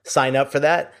gonna sign up for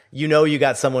that, you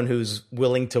got someone who's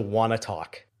willing to want to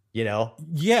talk. Yeah.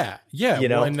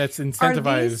 Well, and that's incentivized.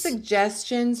 Are these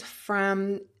suggestions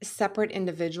from separate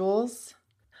individuals?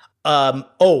 Are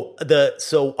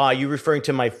you referring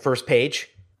to my first page?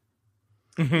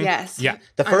 Mm-hmm. Yes. Yeah.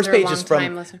 The first page is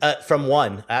from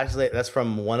one. Actually, that's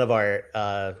from one of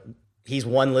our. He's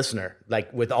one listener,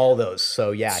 like with all those.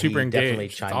 So yeah, super he engaged. Definitely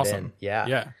chimed in.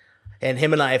 Yeah. And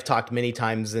him and I have talked many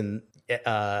times on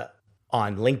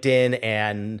LinkedIn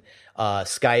and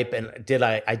Skype, and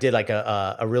I did like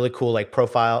a really cool like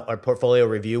profile or portfolio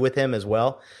review with him as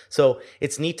well. So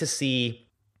it's neat to see,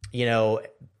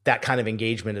 that kind of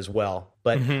engagement as well.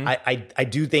 But I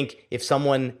do think if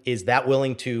someone is that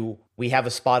willing to, we have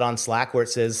a spot on Slack where it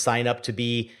says sign up to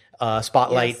be a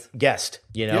Spotlight guest,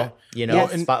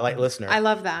 Spotlight listener. I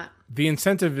love that. The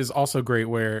incentive is also great,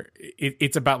 where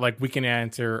it's about like we can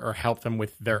answer or help them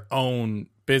with their own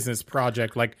business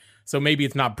project. Like, so maybe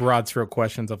it's not broad stroke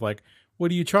questions of like, what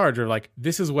do you charge? Or like,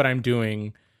 this is what I'm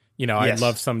doing. I'd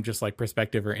love some just like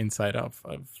perspective or insight of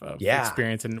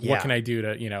experience and what can I do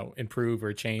to, improve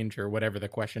or change or whatever the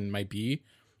question might be.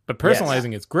 But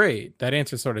personalizing is great. That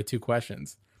answers sort of two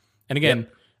questions. And again,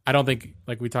 I don't think,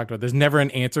 like we talked about, there's never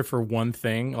an answer for one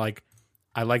thing. Like,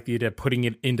 I like the idea of putting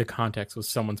it into context with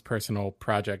someone's personal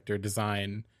project or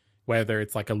design, whether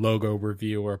it's like a logo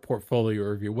review or a portfolio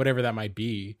review, whatever that might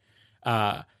be.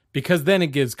 Because then it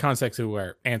gives context to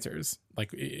our answers.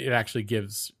 Like, it actually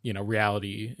gives,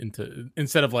 reality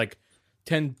instead of like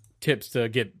 10 tips to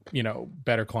get,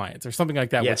 better clients or something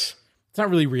like that. Yes. Which it's not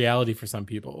really reality for some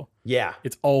people. Yeah.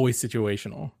 It's always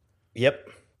situational. Yep.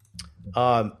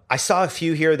 I saw a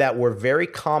few here that were very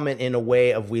common in a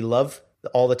way of, we love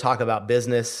all the talk about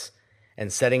business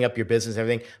and setting up your business and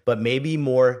everything, but maybe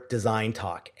more design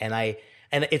talk. And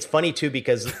it's funny too,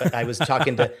 because I was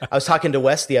talking to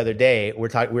Wes the other day. We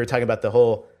were talking about the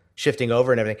whole shifting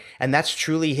over and everything. And that's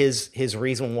truly his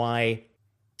reason why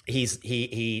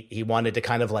he wanted to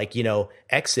kind of like,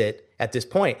 exit at this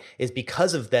point, is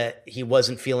because of that. He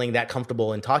wasn't feeling that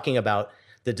comfortable in talking about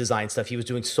the design stuff. He was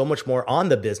doing so much more on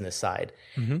the business side.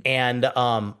 Mm-hmm. And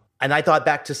I thought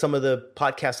back to some of the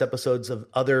podcast episodes of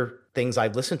other things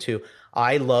I've listened to.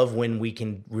 I love when we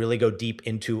can really go deep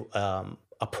into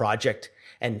a project,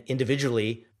 and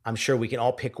individually, I'm sure we can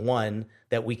all pick one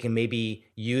that we can maybe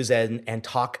use and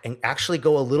talk and actually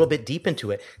go a little bit deep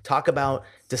into it. Talk about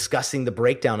discussing the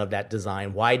breakdown of that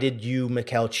design. Why did you,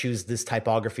 Mikkel, choose this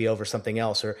typography over something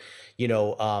else? Or,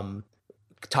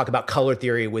 talk about color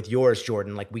theory with yours,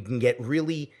 Jordan. Like, we can get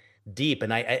really deep,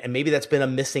 and maybe that's been a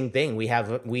missing thing.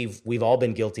 We've all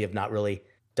been guilty of not really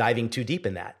diving too deep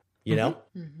in that,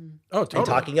 Mm-hmm. Oh, totally. And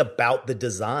talking about the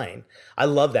design. I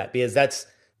love that, because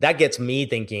that gets me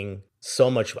thinking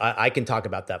so much. I can talk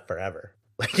about that forever.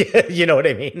 Like, you know what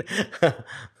I mean?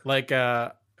 Like,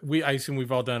 I assume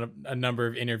we've all done a number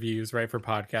of interviews, right, for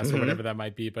podcasts or whatever that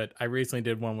might be. But I recently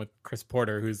did one with Chris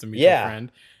Porter, who's a mutual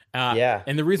friend.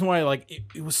 And the reason why, like,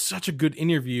 it was such a good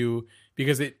interview,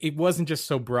 because it wasn't just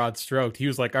so broad stroked. He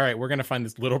was like, all right, we're going to find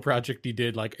this little project you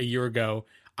did like a year ago.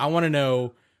 I want to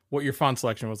know what your font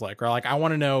selection was like, or like, I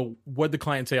want to know what the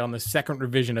client say on the second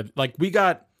revision of, like, we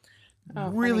got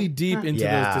really deep into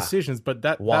those decisions, but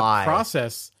that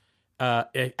process,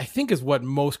 I think, is what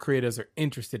most creators are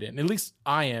interested in. At least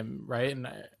I am, right? And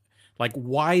like,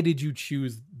 why did you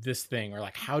choose this thing? Or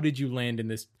like, how did you land in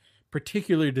this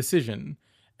particular decision?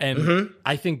 And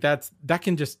I think that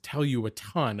can just tell you a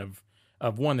ton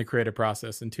of one, the creative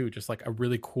process, and two, just like a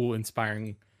really cool,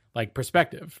 inspiring like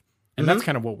perspective. And that's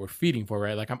kind of what we're feeding for,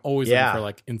 right? Like, I'm always looking for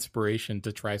like inspiration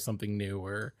to try something new,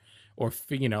 or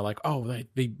like, oh,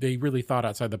 they really thought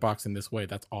outside the box in this way.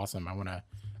 That's awesome. I want to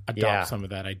adopt some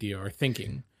of that idea or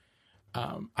thinking.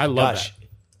 I love that.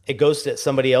 It goes to,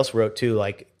 somebody else wrote too,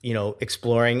 like,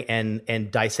 exploring and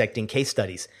dissecting case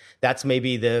studies. That's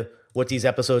maybe what these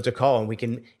episodes are called. And we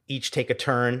can each take a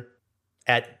turn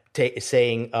at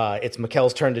saying it's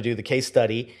Mikkel's turn to do the case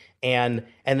study. And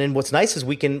then what's nice is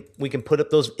we can put up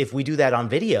those, if we do that on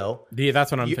video. Yeah, that's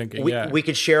what I'm thinking. We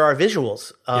could share our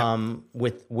visuals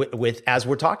with as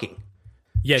we're talking.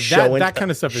 Yeah, that kind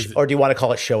of stuff is. Or do you want to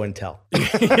call it show and tell?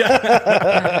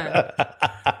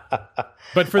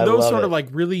 But for those sort of like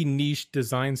really niche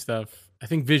design stuff, I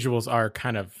think visuals are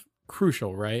kind of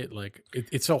crucial, right? Like,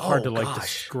 it's so hard to like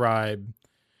describe.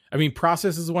 I mean,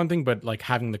 process is one thing, but like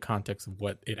having the context of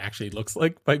what it actually looks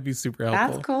like might be super helpful.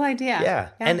 That's a cool idea. Yeah.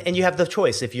 And you have the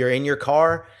choice. If you're in your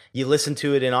car, you listen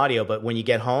to it in audio, but when you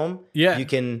get home, you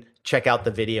can check out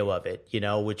the video of it,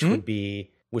 which would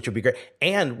be great.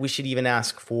 And we should even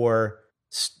ask for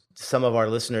some of our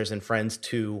listeners and friends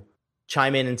to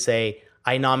chime in and say,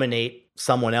 I nominate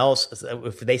someone else.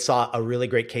 If they saw a really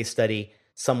great case study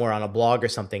somewhere on a blog or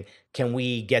something, can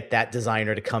we get that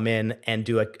designer to come in and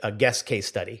do a guest case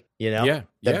study? That'd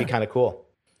be kind of cool.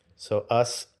 So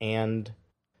us and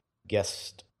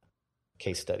guest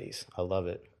case studies. I love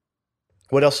it.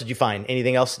 What else did you find?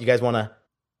 Anything else you guys want to?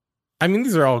 I mean,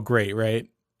 these are all great, right?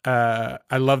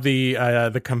 I love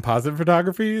the composite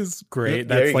photography is great.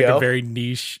 That's like a very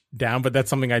niche down, but that's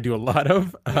something I do a lot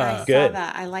of. I saw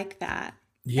that. I like that.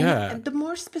 Yeah. And the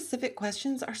more specific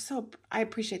questions are I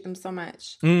appreciate them so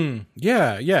much.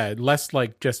 Yeah. Less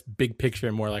like just big picture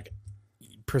and more like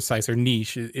precise or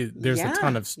niche. There's a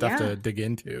ton of stuff to dig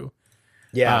into.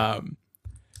 Yeah.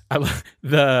 I love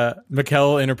the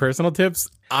Mikkel interpersonal tips.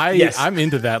 I'm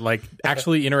into that. Like,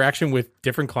 actually interaction with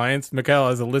different clients.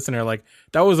 Mikkel, as a listener, like,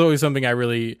 that was always something I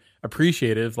really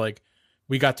appreciated. Like,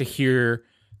 we got to hear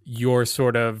your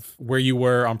sort of where you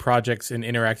were on projects and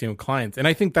interacting with clients. And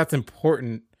I think that's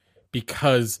important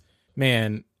because,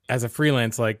 man, as a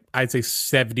freelance, like I'd say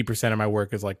 70% of my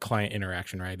work is like client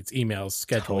interaction, right? It's emails,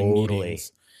 scheduling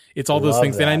meetings. It's all those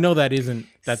things. And I know that's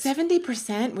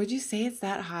 70%. Would you say it's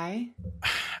that high?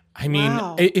 I mean,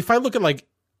 if I look at like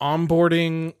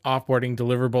onboarding, offboarding,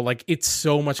 deliverable, like it's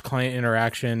so much client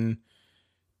interaction,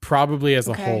 probably as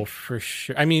a whole for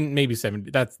sure. I mean, maybe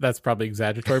 70. That's probably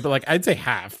exaggeratory, but like I'd say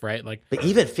half, right? Like, but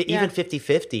even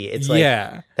 50-50, it's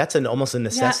like that's almost a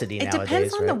necessity nowadays. It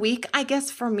depends on the week, I guess,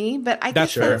 for me, but I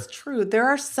guess that's true. There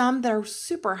are some that are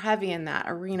super heavy in that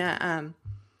arena.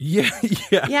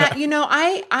 Yeah. You know,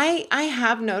 I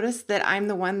have noticed that I'm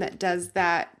the one that does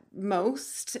that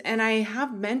most, and I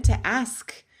have meant to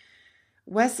ask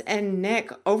Wes and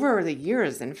Nick over the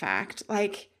years, in fact,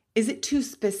 like, is it too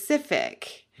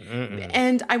specific? Mm-mm.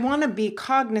 And I want to be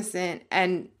cognizant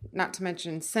and not to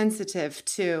mention sensitive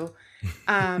to,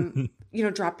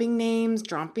 dropping names,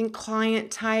 dropping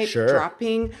client type,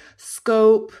 dropping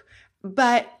scope.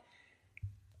 But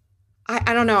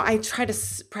I don't know. I try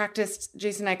to practice,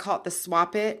 Jason, I call it the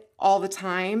swap it all the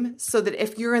time, so that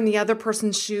if you're in the other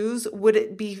person's shoes, would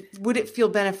it feel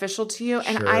beneficial to you?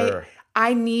 And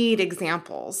I need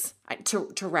examples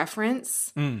to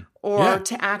reference or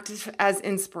to act as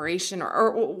inspiration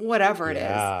or whatever it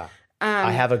is.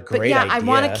 I have a great idea. I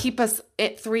want to keep us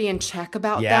at 3 in check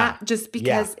about that, just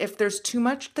because if there's too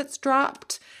much that's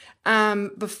dropped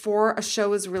before a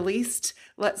show is released,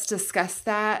 let's discuss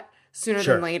that sooner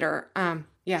than later.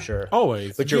 Sure.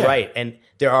 Always. But you're right. And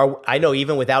I know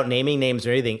even without naming names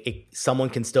or anything, someone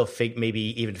can still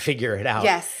maybe even figure it out.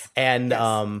 Yes. And,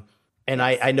 and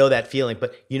I know that feeling,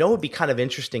 but you know what would be kind of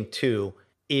interesting too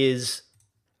is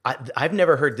I've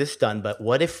never heard this done, but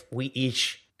what if we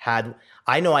each had,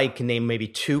 I know I can name maybe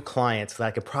 2 clients that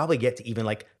I could probably get to even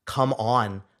like come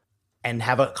on and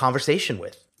have a conversation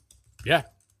with. Yeah.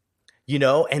 You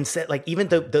know, and set like even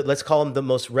the let's call them the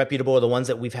most reputable, or the ones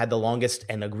that we've had the longest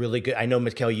and a really good. I know,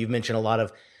 Mikhail, you've mentioned a lot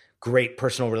of great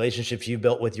personal relationships you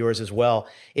built with yours as well.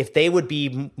 If they would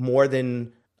be more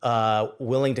than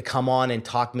willing to come on and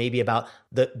talk maybe about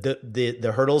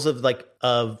the hurdles of like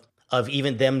of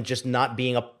even them just not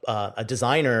being a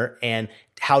designer, and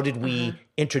how did we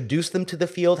introduce them to the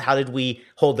field? How did we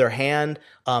hold their hand?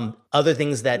 Other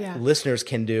things that listeners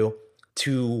can do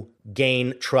to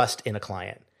gain trust in a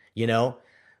client. You know,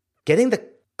 getting the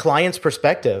client's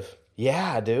perspective.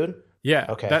 Yeah, dude. Yeah.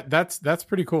 Okay. That's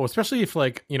pretty cool. Especially if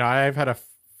like, you know, I've had a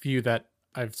few that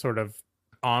I've sort of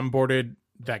onboarded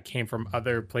that came from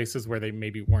other places where they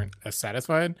maybe weren't as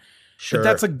satisfied. Sure. But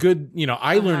that's a good, you know,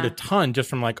 I learned a ton just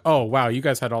from like, oh, wow, you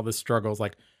guys had all this struggles.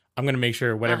 Like, I'm going to make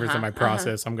sure whatever's in my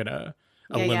process, I'm going to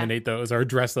eliminate those or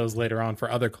address those later on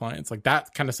for other clients. Like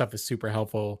that kind of stuff is super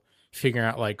helpful, figuring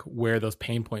out like where those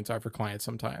pain points are for clients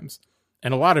sometimes.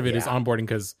 And a lot of it is onboarding,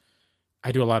 because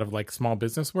I do a lot of like small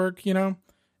business work, you know,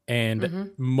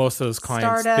 and most of those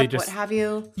clients, startup, they just, what have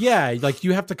you. Yeah. Like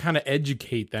you have to kind of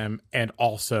educate them and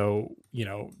also, you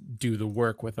know, do the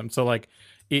work with them. So like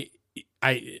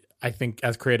I think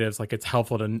as creatives, like it's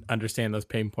helpful to understand those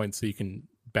pain points so you can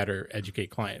better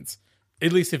educate clients.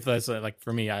 At least if that's like,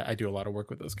 for me, I do a lot of work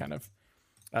with those kind of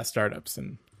startups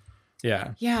and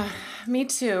Yeah, me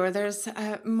too. There's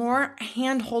more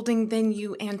hand-holding than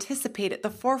you anticipate at the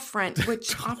forefront,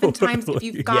 which oftentimes if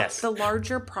you've got the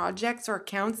larger projects or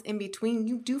accounts in between,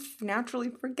 you do naturally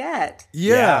forget.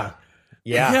 Yeah.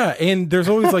 And there's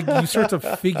always like, you start to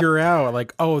figure out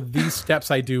like, oh, these steps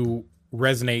I do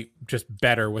resonate just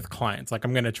better with clients. Like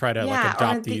I'm going to try to like adopt or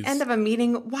at these. The end of a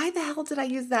meeting, why the hell did I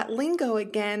use that lingo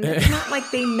again? It's not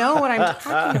like they know what I'm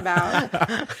talking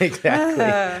about.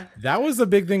 Exactly. That was a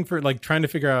big thing for like trying to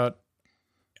figure out,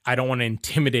 I don't want to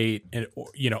intimidate and,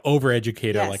 you know,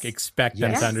 overeducate or like expect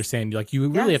them to understand. Like you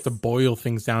really have to boil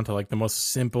things down to like the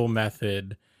most simple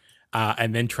method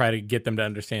and then try to get them to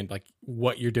understand like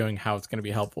what you're doing, how it's going to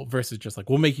be helpful versus just like,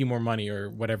 we'll make you more money or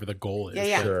whatever the goal is.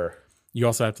 Yeah. Sure. You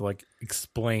also have to like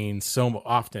explain so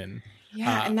often.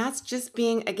 Yeah, and that's just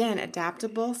being, again,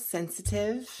 adaptable,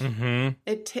 sensitive.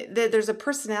 There's a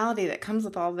personality that comes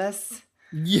with all this.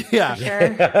 Yeah.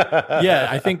 Sure. Yeah,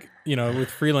 I think, you know, with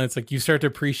freelance, like you start to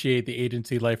appreciate the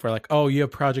agency life where like, oh, you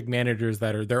have project managers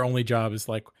that are, their only job is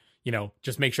like, you know,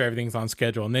 just make sure everything's on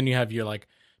schedule. And then you have your like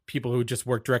people who just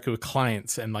work directly with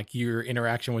clients and like your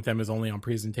interaction with them is only on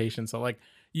presentation. So like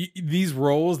these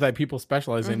roles that people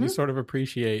specialize in, you sort of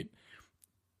appreciate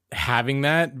having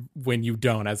that when you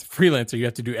don't. As a freelancer, you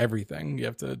have to do everything. You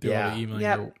have to do all the emailing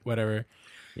or whatever.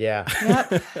 Yeah.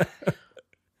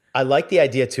 I like the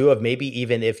idea too of maybe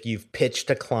even if you've pitched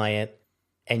a client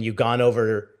and you've gone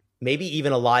over maybe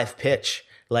even a live pitch,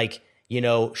 like, you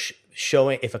know,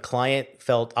 showing if a client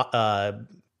felt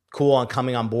cool on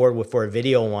coming on board for a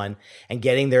video one and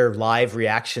getting their live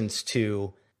reactions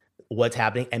to what's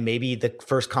happening, and maybe the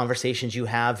first conversations you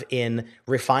have in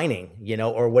refining,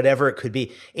 or whatever it could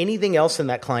be. Anything else in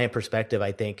that client perspective,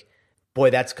 I think, boy,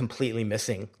 that's completely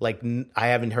missing. Like I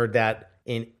haven't heard that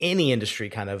in any industry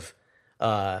kind of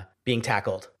being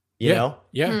tackled, you know?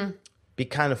 Yeah. Be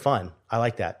kind of fun. I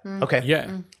like that. Okay.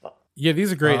 Yeah. Yeah,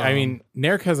 these are great. I mean,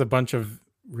 NERC has a bunch of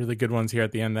really good ones here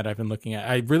at the end that I've been looking at.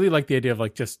 I really like the idea of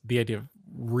like just the idea of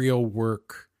real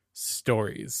work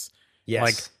stories. Yes.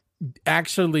 Like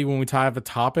actually when we have a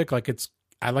topic, like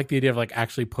I like the idea of like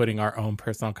actually putting our own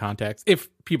personal context. If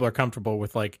people are comfortable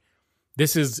with like,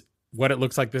 this is what it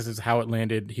looks like. This is how it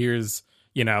landed. Here's,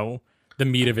 the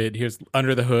meat of it. Here's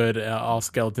under the hood, all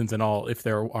skeletons and all, if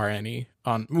there are any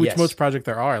on which most projects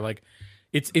there are. Like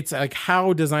it's like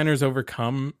how designers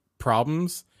overcome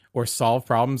problems or solve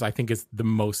problems, I think is the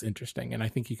most interesting. And I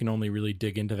think you can only really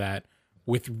dig into that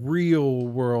with real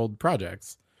world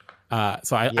projects.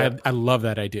 So I love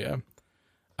that idea.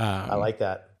 I like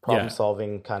that problem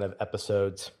solving kind of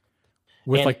episodes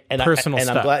with personal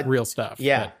stuff, I'm glad, real stuff.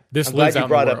 Yeah. This lives out in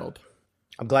the world.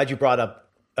 I'm glad you brought up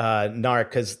NARC,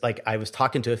 because like I was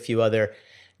talking to a few other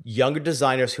younger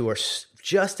designers who are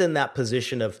just in that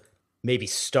position of maybe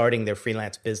starting their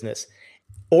freelance business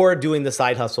or doing the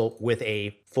side hustle with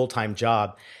a full-time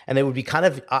job. And they would be kind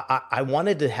of, I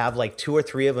wanted to have like 2 or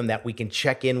 3 of them that we can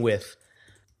check in with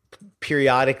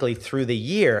periodically through the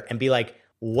year and be like,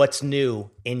 what's new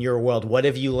in your world? What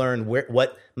have you learned?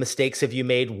 What mistakes have you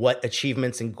made? What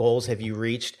achievements and goals have you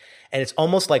reached? And it's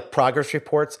almost like progress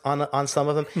reports on some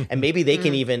of them. And maybe they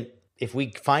can even, if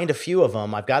we find a few of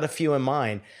them, I've got a few in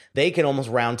mind, they can almost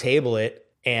round table it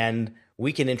and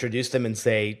we can introduce them and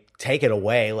say, take it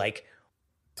away. Like,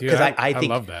 because I think,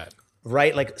 love that.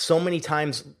 Right. Like so many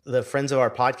times the friends of our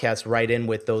podcast write in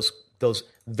with those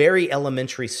very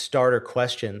elementary starter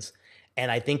questions.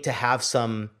 And I think to have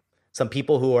some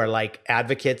people who are like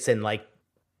advocates and like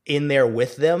in there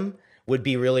with them would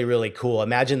be really, really cool.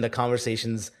 Imagine the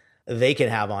conversations they can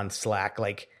have on Slack,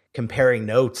 like comparing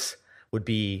notes would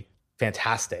be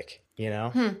fantastic,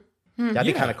 That'd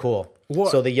be kind of cool.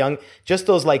 What? So the young, just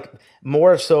those like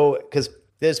more so, because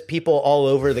there's people all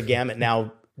over the gamut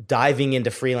now diving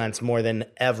into freelance more than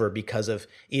ever because of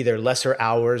either lesser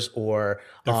hours or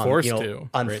they're forced to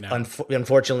right now.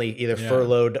 Unfortunately either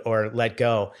furloughed or let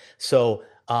go. So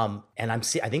and I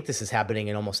think this is happening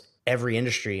in almost every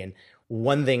industry. And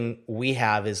one thing we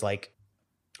have is like,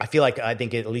 I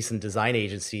think at least in design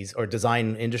agencies or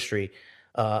design industry,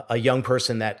 a young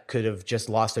person that could have just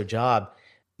lost their job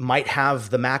might have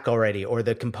the Mac already or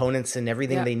the components and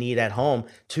everything they need at home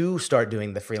to start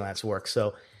doing the freelance work.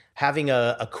 So having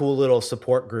a cool little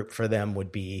support group for them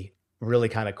would be really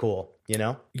kind of cool,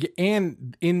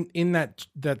 And in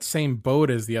that same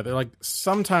boat as the other, like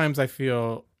sometimes I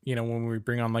feel, when we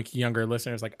bring on like younger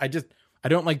listeners, like I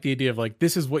don't like the idea of like,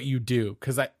 this is what you do.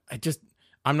 Cause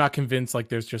I'm not convinced like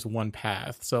there's just one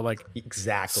path. So like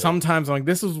exactly sometimes I'm like,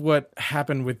 this is what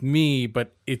happened with me,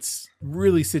 but it's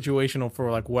really situational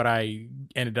for like what I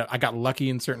got lucky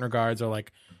in certain regards or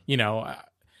like,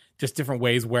 just different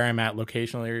ways where I'm at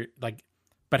locationally, like,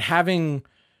 but having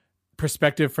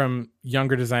perspective from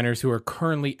younger designers who are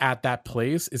currently at that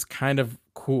place is kind of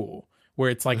cool,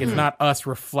 where it's like, it's not us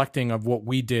reflecting of what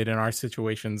we did in our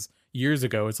situations years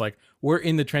ago. It's like, we're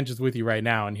in the trenches with you right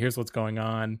now. And here's what's going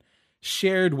on,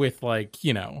 shared with like,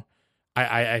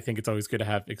 I think it's always good to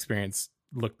have experience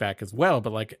look back as well.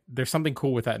 But like, there's something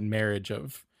cool with that marriage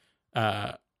of,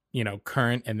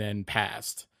 current and then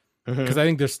past. Because I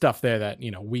think there's stuff there that,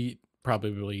 we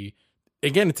probably,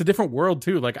 again, it's a different world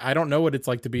too. Like, I don't know what it's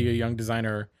like to be a young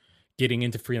designer getting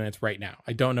into freelance right now.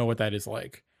 I don't know what that is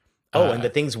like. And the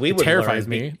things we would terrifies learn,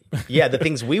 me. the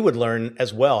things we would learn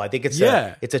as well. I think it's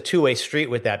a two-way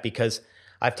street with that, because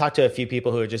I've talked to a few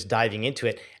people who are just diving into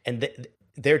it and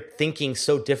they're thinking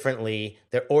so differently.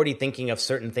 They're already thinking of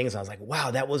certain things. And I was like,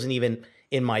 wow, that wasn't even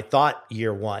in my thought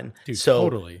year one. Dude,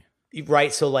 totally.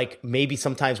 Right. So like maybe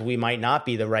sometimes we might not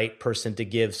be the right person to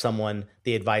give someone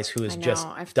the advice who has just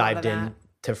dived in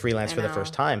to freelance for the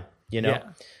first time, Yeah.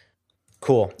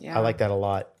 Cool. Yeah. I like that a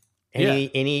lot.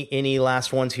 Any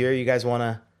last ones here you guys want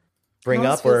to bring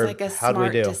up, or like a how do we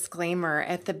do? Disclaimer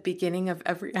at the beginning of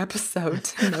every episode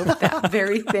to note that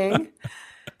very thing.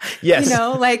 Yes.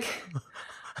 Like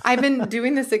I've been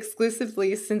doing this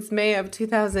exclusively since May of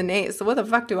 2008. So what the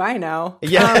fuck do I know?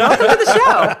 Yeah. Welcome to the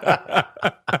show.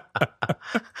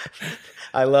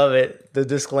 I love it. The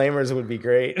disclaimers would be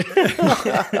great.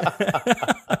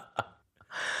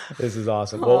 This is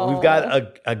awesome. Well, we've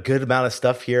got a good amount of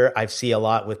stuff here. I see a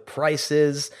lot with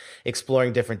prices,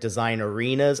 exploring different design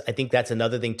arenas. I think that's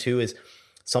another thing too, is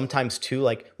sometimes too,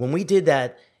 like when we did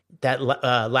that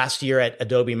last year at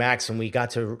Adobe Max, and I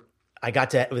got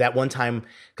to that one time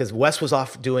because Wes was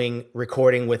off doing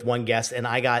recording with one guest, and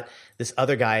I got this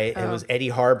other guy. It was Eddie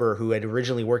Harbour, who had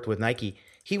originally worked with Nike.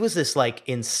 He was this like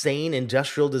insane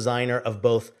industrial designer of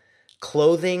both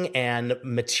clothing and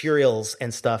materials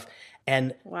and stuff.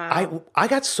 And I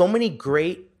got so many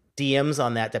great DMs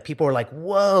on that people were like,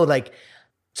 whoa, like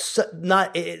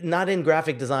not in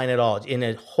graphic design at all, in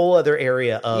a whole other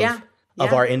area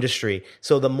of our industry.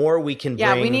 So the more we can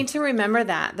bring... we need to remember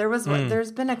that.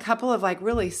 There's been a couple of like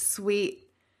really sweet,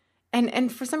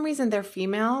 and for some reason they're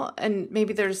female, and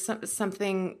maybe there's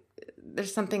something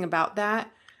about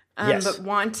that. But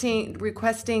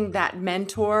requesting that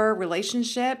mentor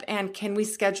relationship, and can we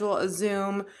schedule a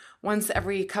Zoom once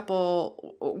every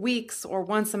couple weeks or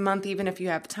once a month, even if you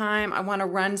have time? I want to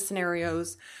run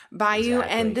scenarios by you.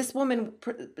 And this woman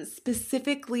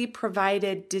specifically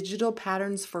provided digital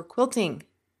patterns for quilting.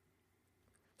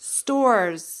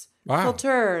 Stores,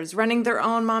 quilters, running their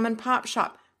own mom and pop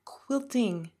shop,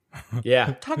 quilting.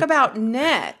 Yeah. Talk about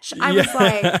niche. I was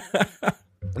like...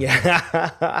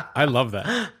 Yeah. I love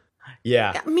that.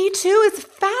 Yeah. Me too. It's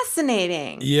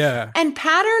fascinating. Yeah. And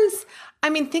patterns,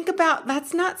 I mean, think about,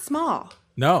 that's not small.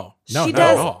 No, not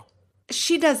at all.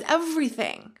 She does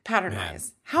everything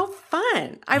pattern-wise. How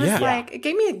fun. I was like, it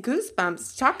gave me a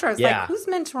goosebumps to talk to her. I was like, who's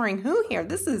mentoring who here?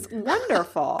 This is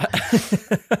wonderful.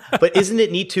 But isn't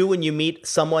it neat too when you meet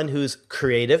someone who's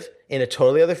creative in a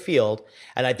totally other field?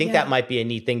 And I think that might be a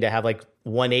neat thing to have like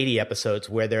 180 episodes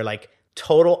where they're like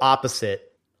total opposite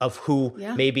of who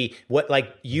maybe what,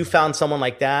 like you found someone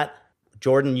like that.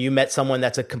 Jordan, you met someone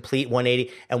that's a complete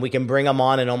 180, and we can bring them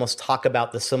on and almost talk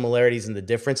about the similarities and the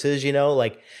differences, you know?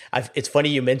 Like, it's funny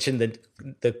you mentioned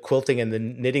the quilting and the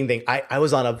knitting thing. I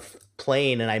was on a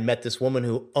plane and I met this woman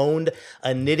who owned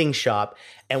a knitting shop.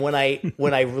 And when I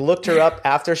looked her up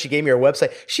after she gave me her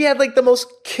website, she had like the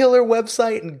most killer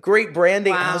website and great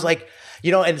branding. And I was like,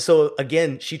 you know, and so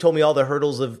again, she told me all the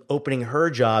hurdles of opening her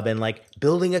job and like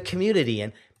building a community,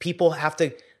 and people have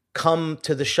to come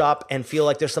to the shop and feel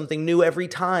like there's something new every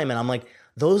time. And I'm like,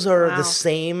 those are the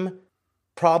same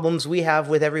problems we have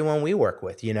with everyone we work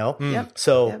with, you know?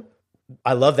 So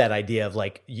I love that idea of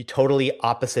like you totally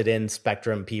opposite end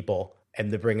spectrum people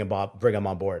and to bring them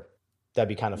on board. That'd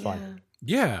be kind of fun.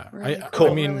 Yeah. Really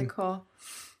cool. I mean, really cool.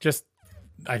 Just,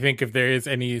 I think if there is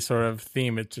any sort of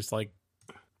theme, it's just like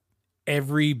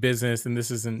every business, and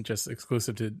this isn't just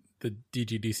exclusive to the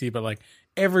DGDC, but like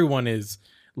everyone is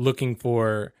looking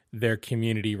for their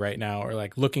community right now, or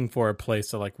like looking for a place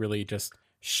to like really just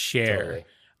share,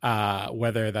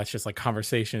 whether that's just like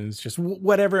conversations, just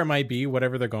whatever it might be,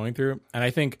 whatever they're going through. And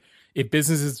I think if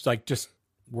businesses like just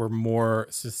were more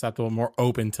susceptible, more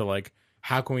open to like,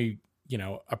 how can we, you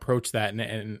know, approach that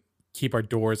and keep our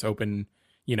doors open,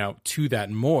 you know, to that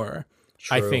more.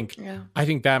 True. I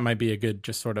think that might be a good,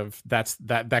 just sort of,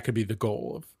 that could be the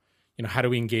goal of, you know, how do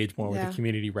we engage more with the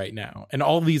community right now? And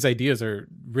all these ideas are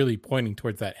really pointing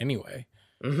towards that anyway.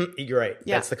 Mm-hmm. You're right.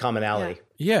 Yeah. That's the commonality.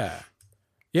 Yeah.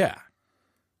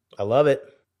 I love it.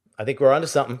 I think we're onto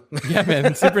something. Yeah, man.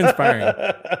 It's super inspiring.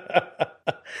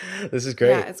 This is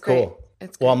great. Yeah, it's cool. Great.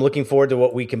 It's great. Well, I'm looking forward to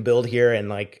what we can build here, and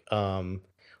like,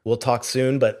 we'll talk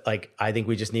soon, but like, I think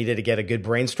we just needed to get a good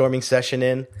brainstorming session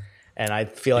in. And I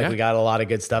feel like we got a lot of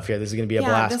good stuff here. This is going to be a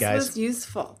blast, guys.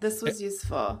 This was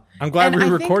useful. I'm glad we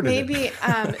recorded it. Maybe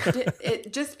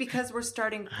it just because we're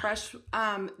starting fresh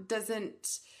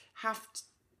doesn't have to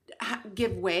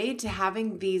give way to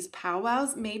having these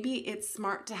powwows. Maybe it's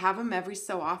smart to have them every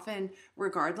so often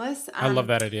regardless. I love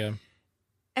that idea.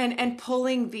 And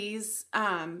pulling these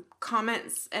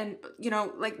comments, and, you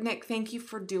know, like, Nick, thank you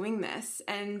for doing this.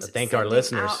 And thank our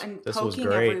listeners. Out and this poking was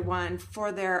great. Everyone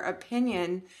for their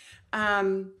opinion.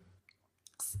 But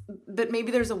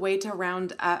maybe there's a way to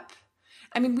round up.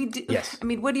 I mean, Yes. I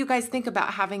mean, what do you guys think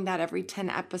about having that every 10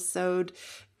 episode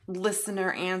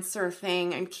listener answer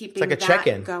thing and keeping it's like a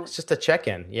check-in. Going? It's just a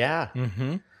check-in. Yeah.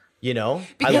 Mm-hmm. You know,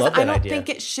 because I love that I don't idea. think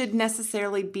it should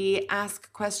necessarily be ask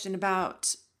a question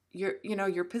about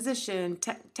your position,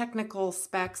 technical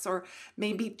specs, or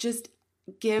maybe just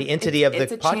give the entity of the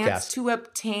it's a podcast chance to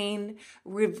obtain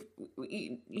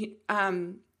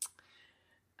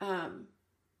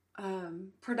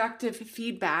productive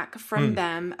feedback from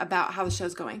them about how the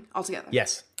show's going altogether.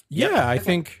 Yes. Yeah, I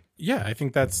think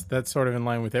that's sort of in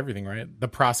line with everything, right? The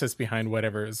process behind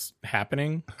whatever is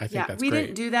happening. I think that's great. We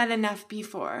didn't do that enough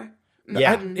before.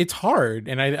 Yeah. It's hard,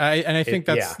 and I think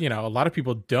that's you know, a lot of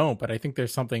people don't, but I think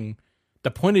there's something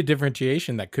the point of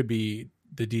differentiation that could be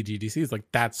the DGDC is like,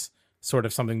 that's sort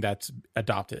of something that's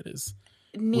adopted is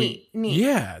neat.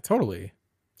 Yeah, totally.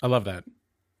 I love that.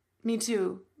 Me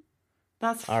too.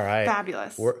 That's all right.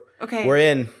 Fabulous. We're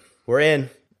in.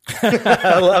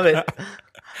 I love it.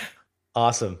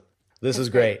 Awesome. This is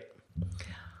great.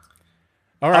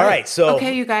 All right. So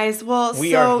okay, you guys. Well,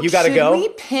 you got to go. Should we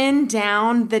pin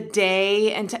down the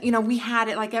day and we had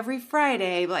it like every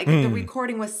Friday, like the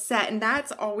recording was set, and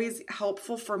that's always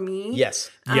helpful for me. Yes.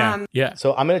 Yeah.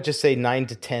 So I'm gonna just say 9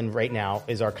 to 10 right now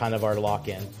is our kind of our lock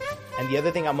in, and the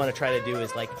other thing I'm gonna try to do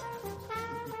is like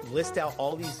list out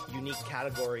all these unique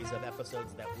categories of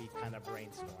episodes that we kind of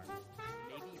brainstormed.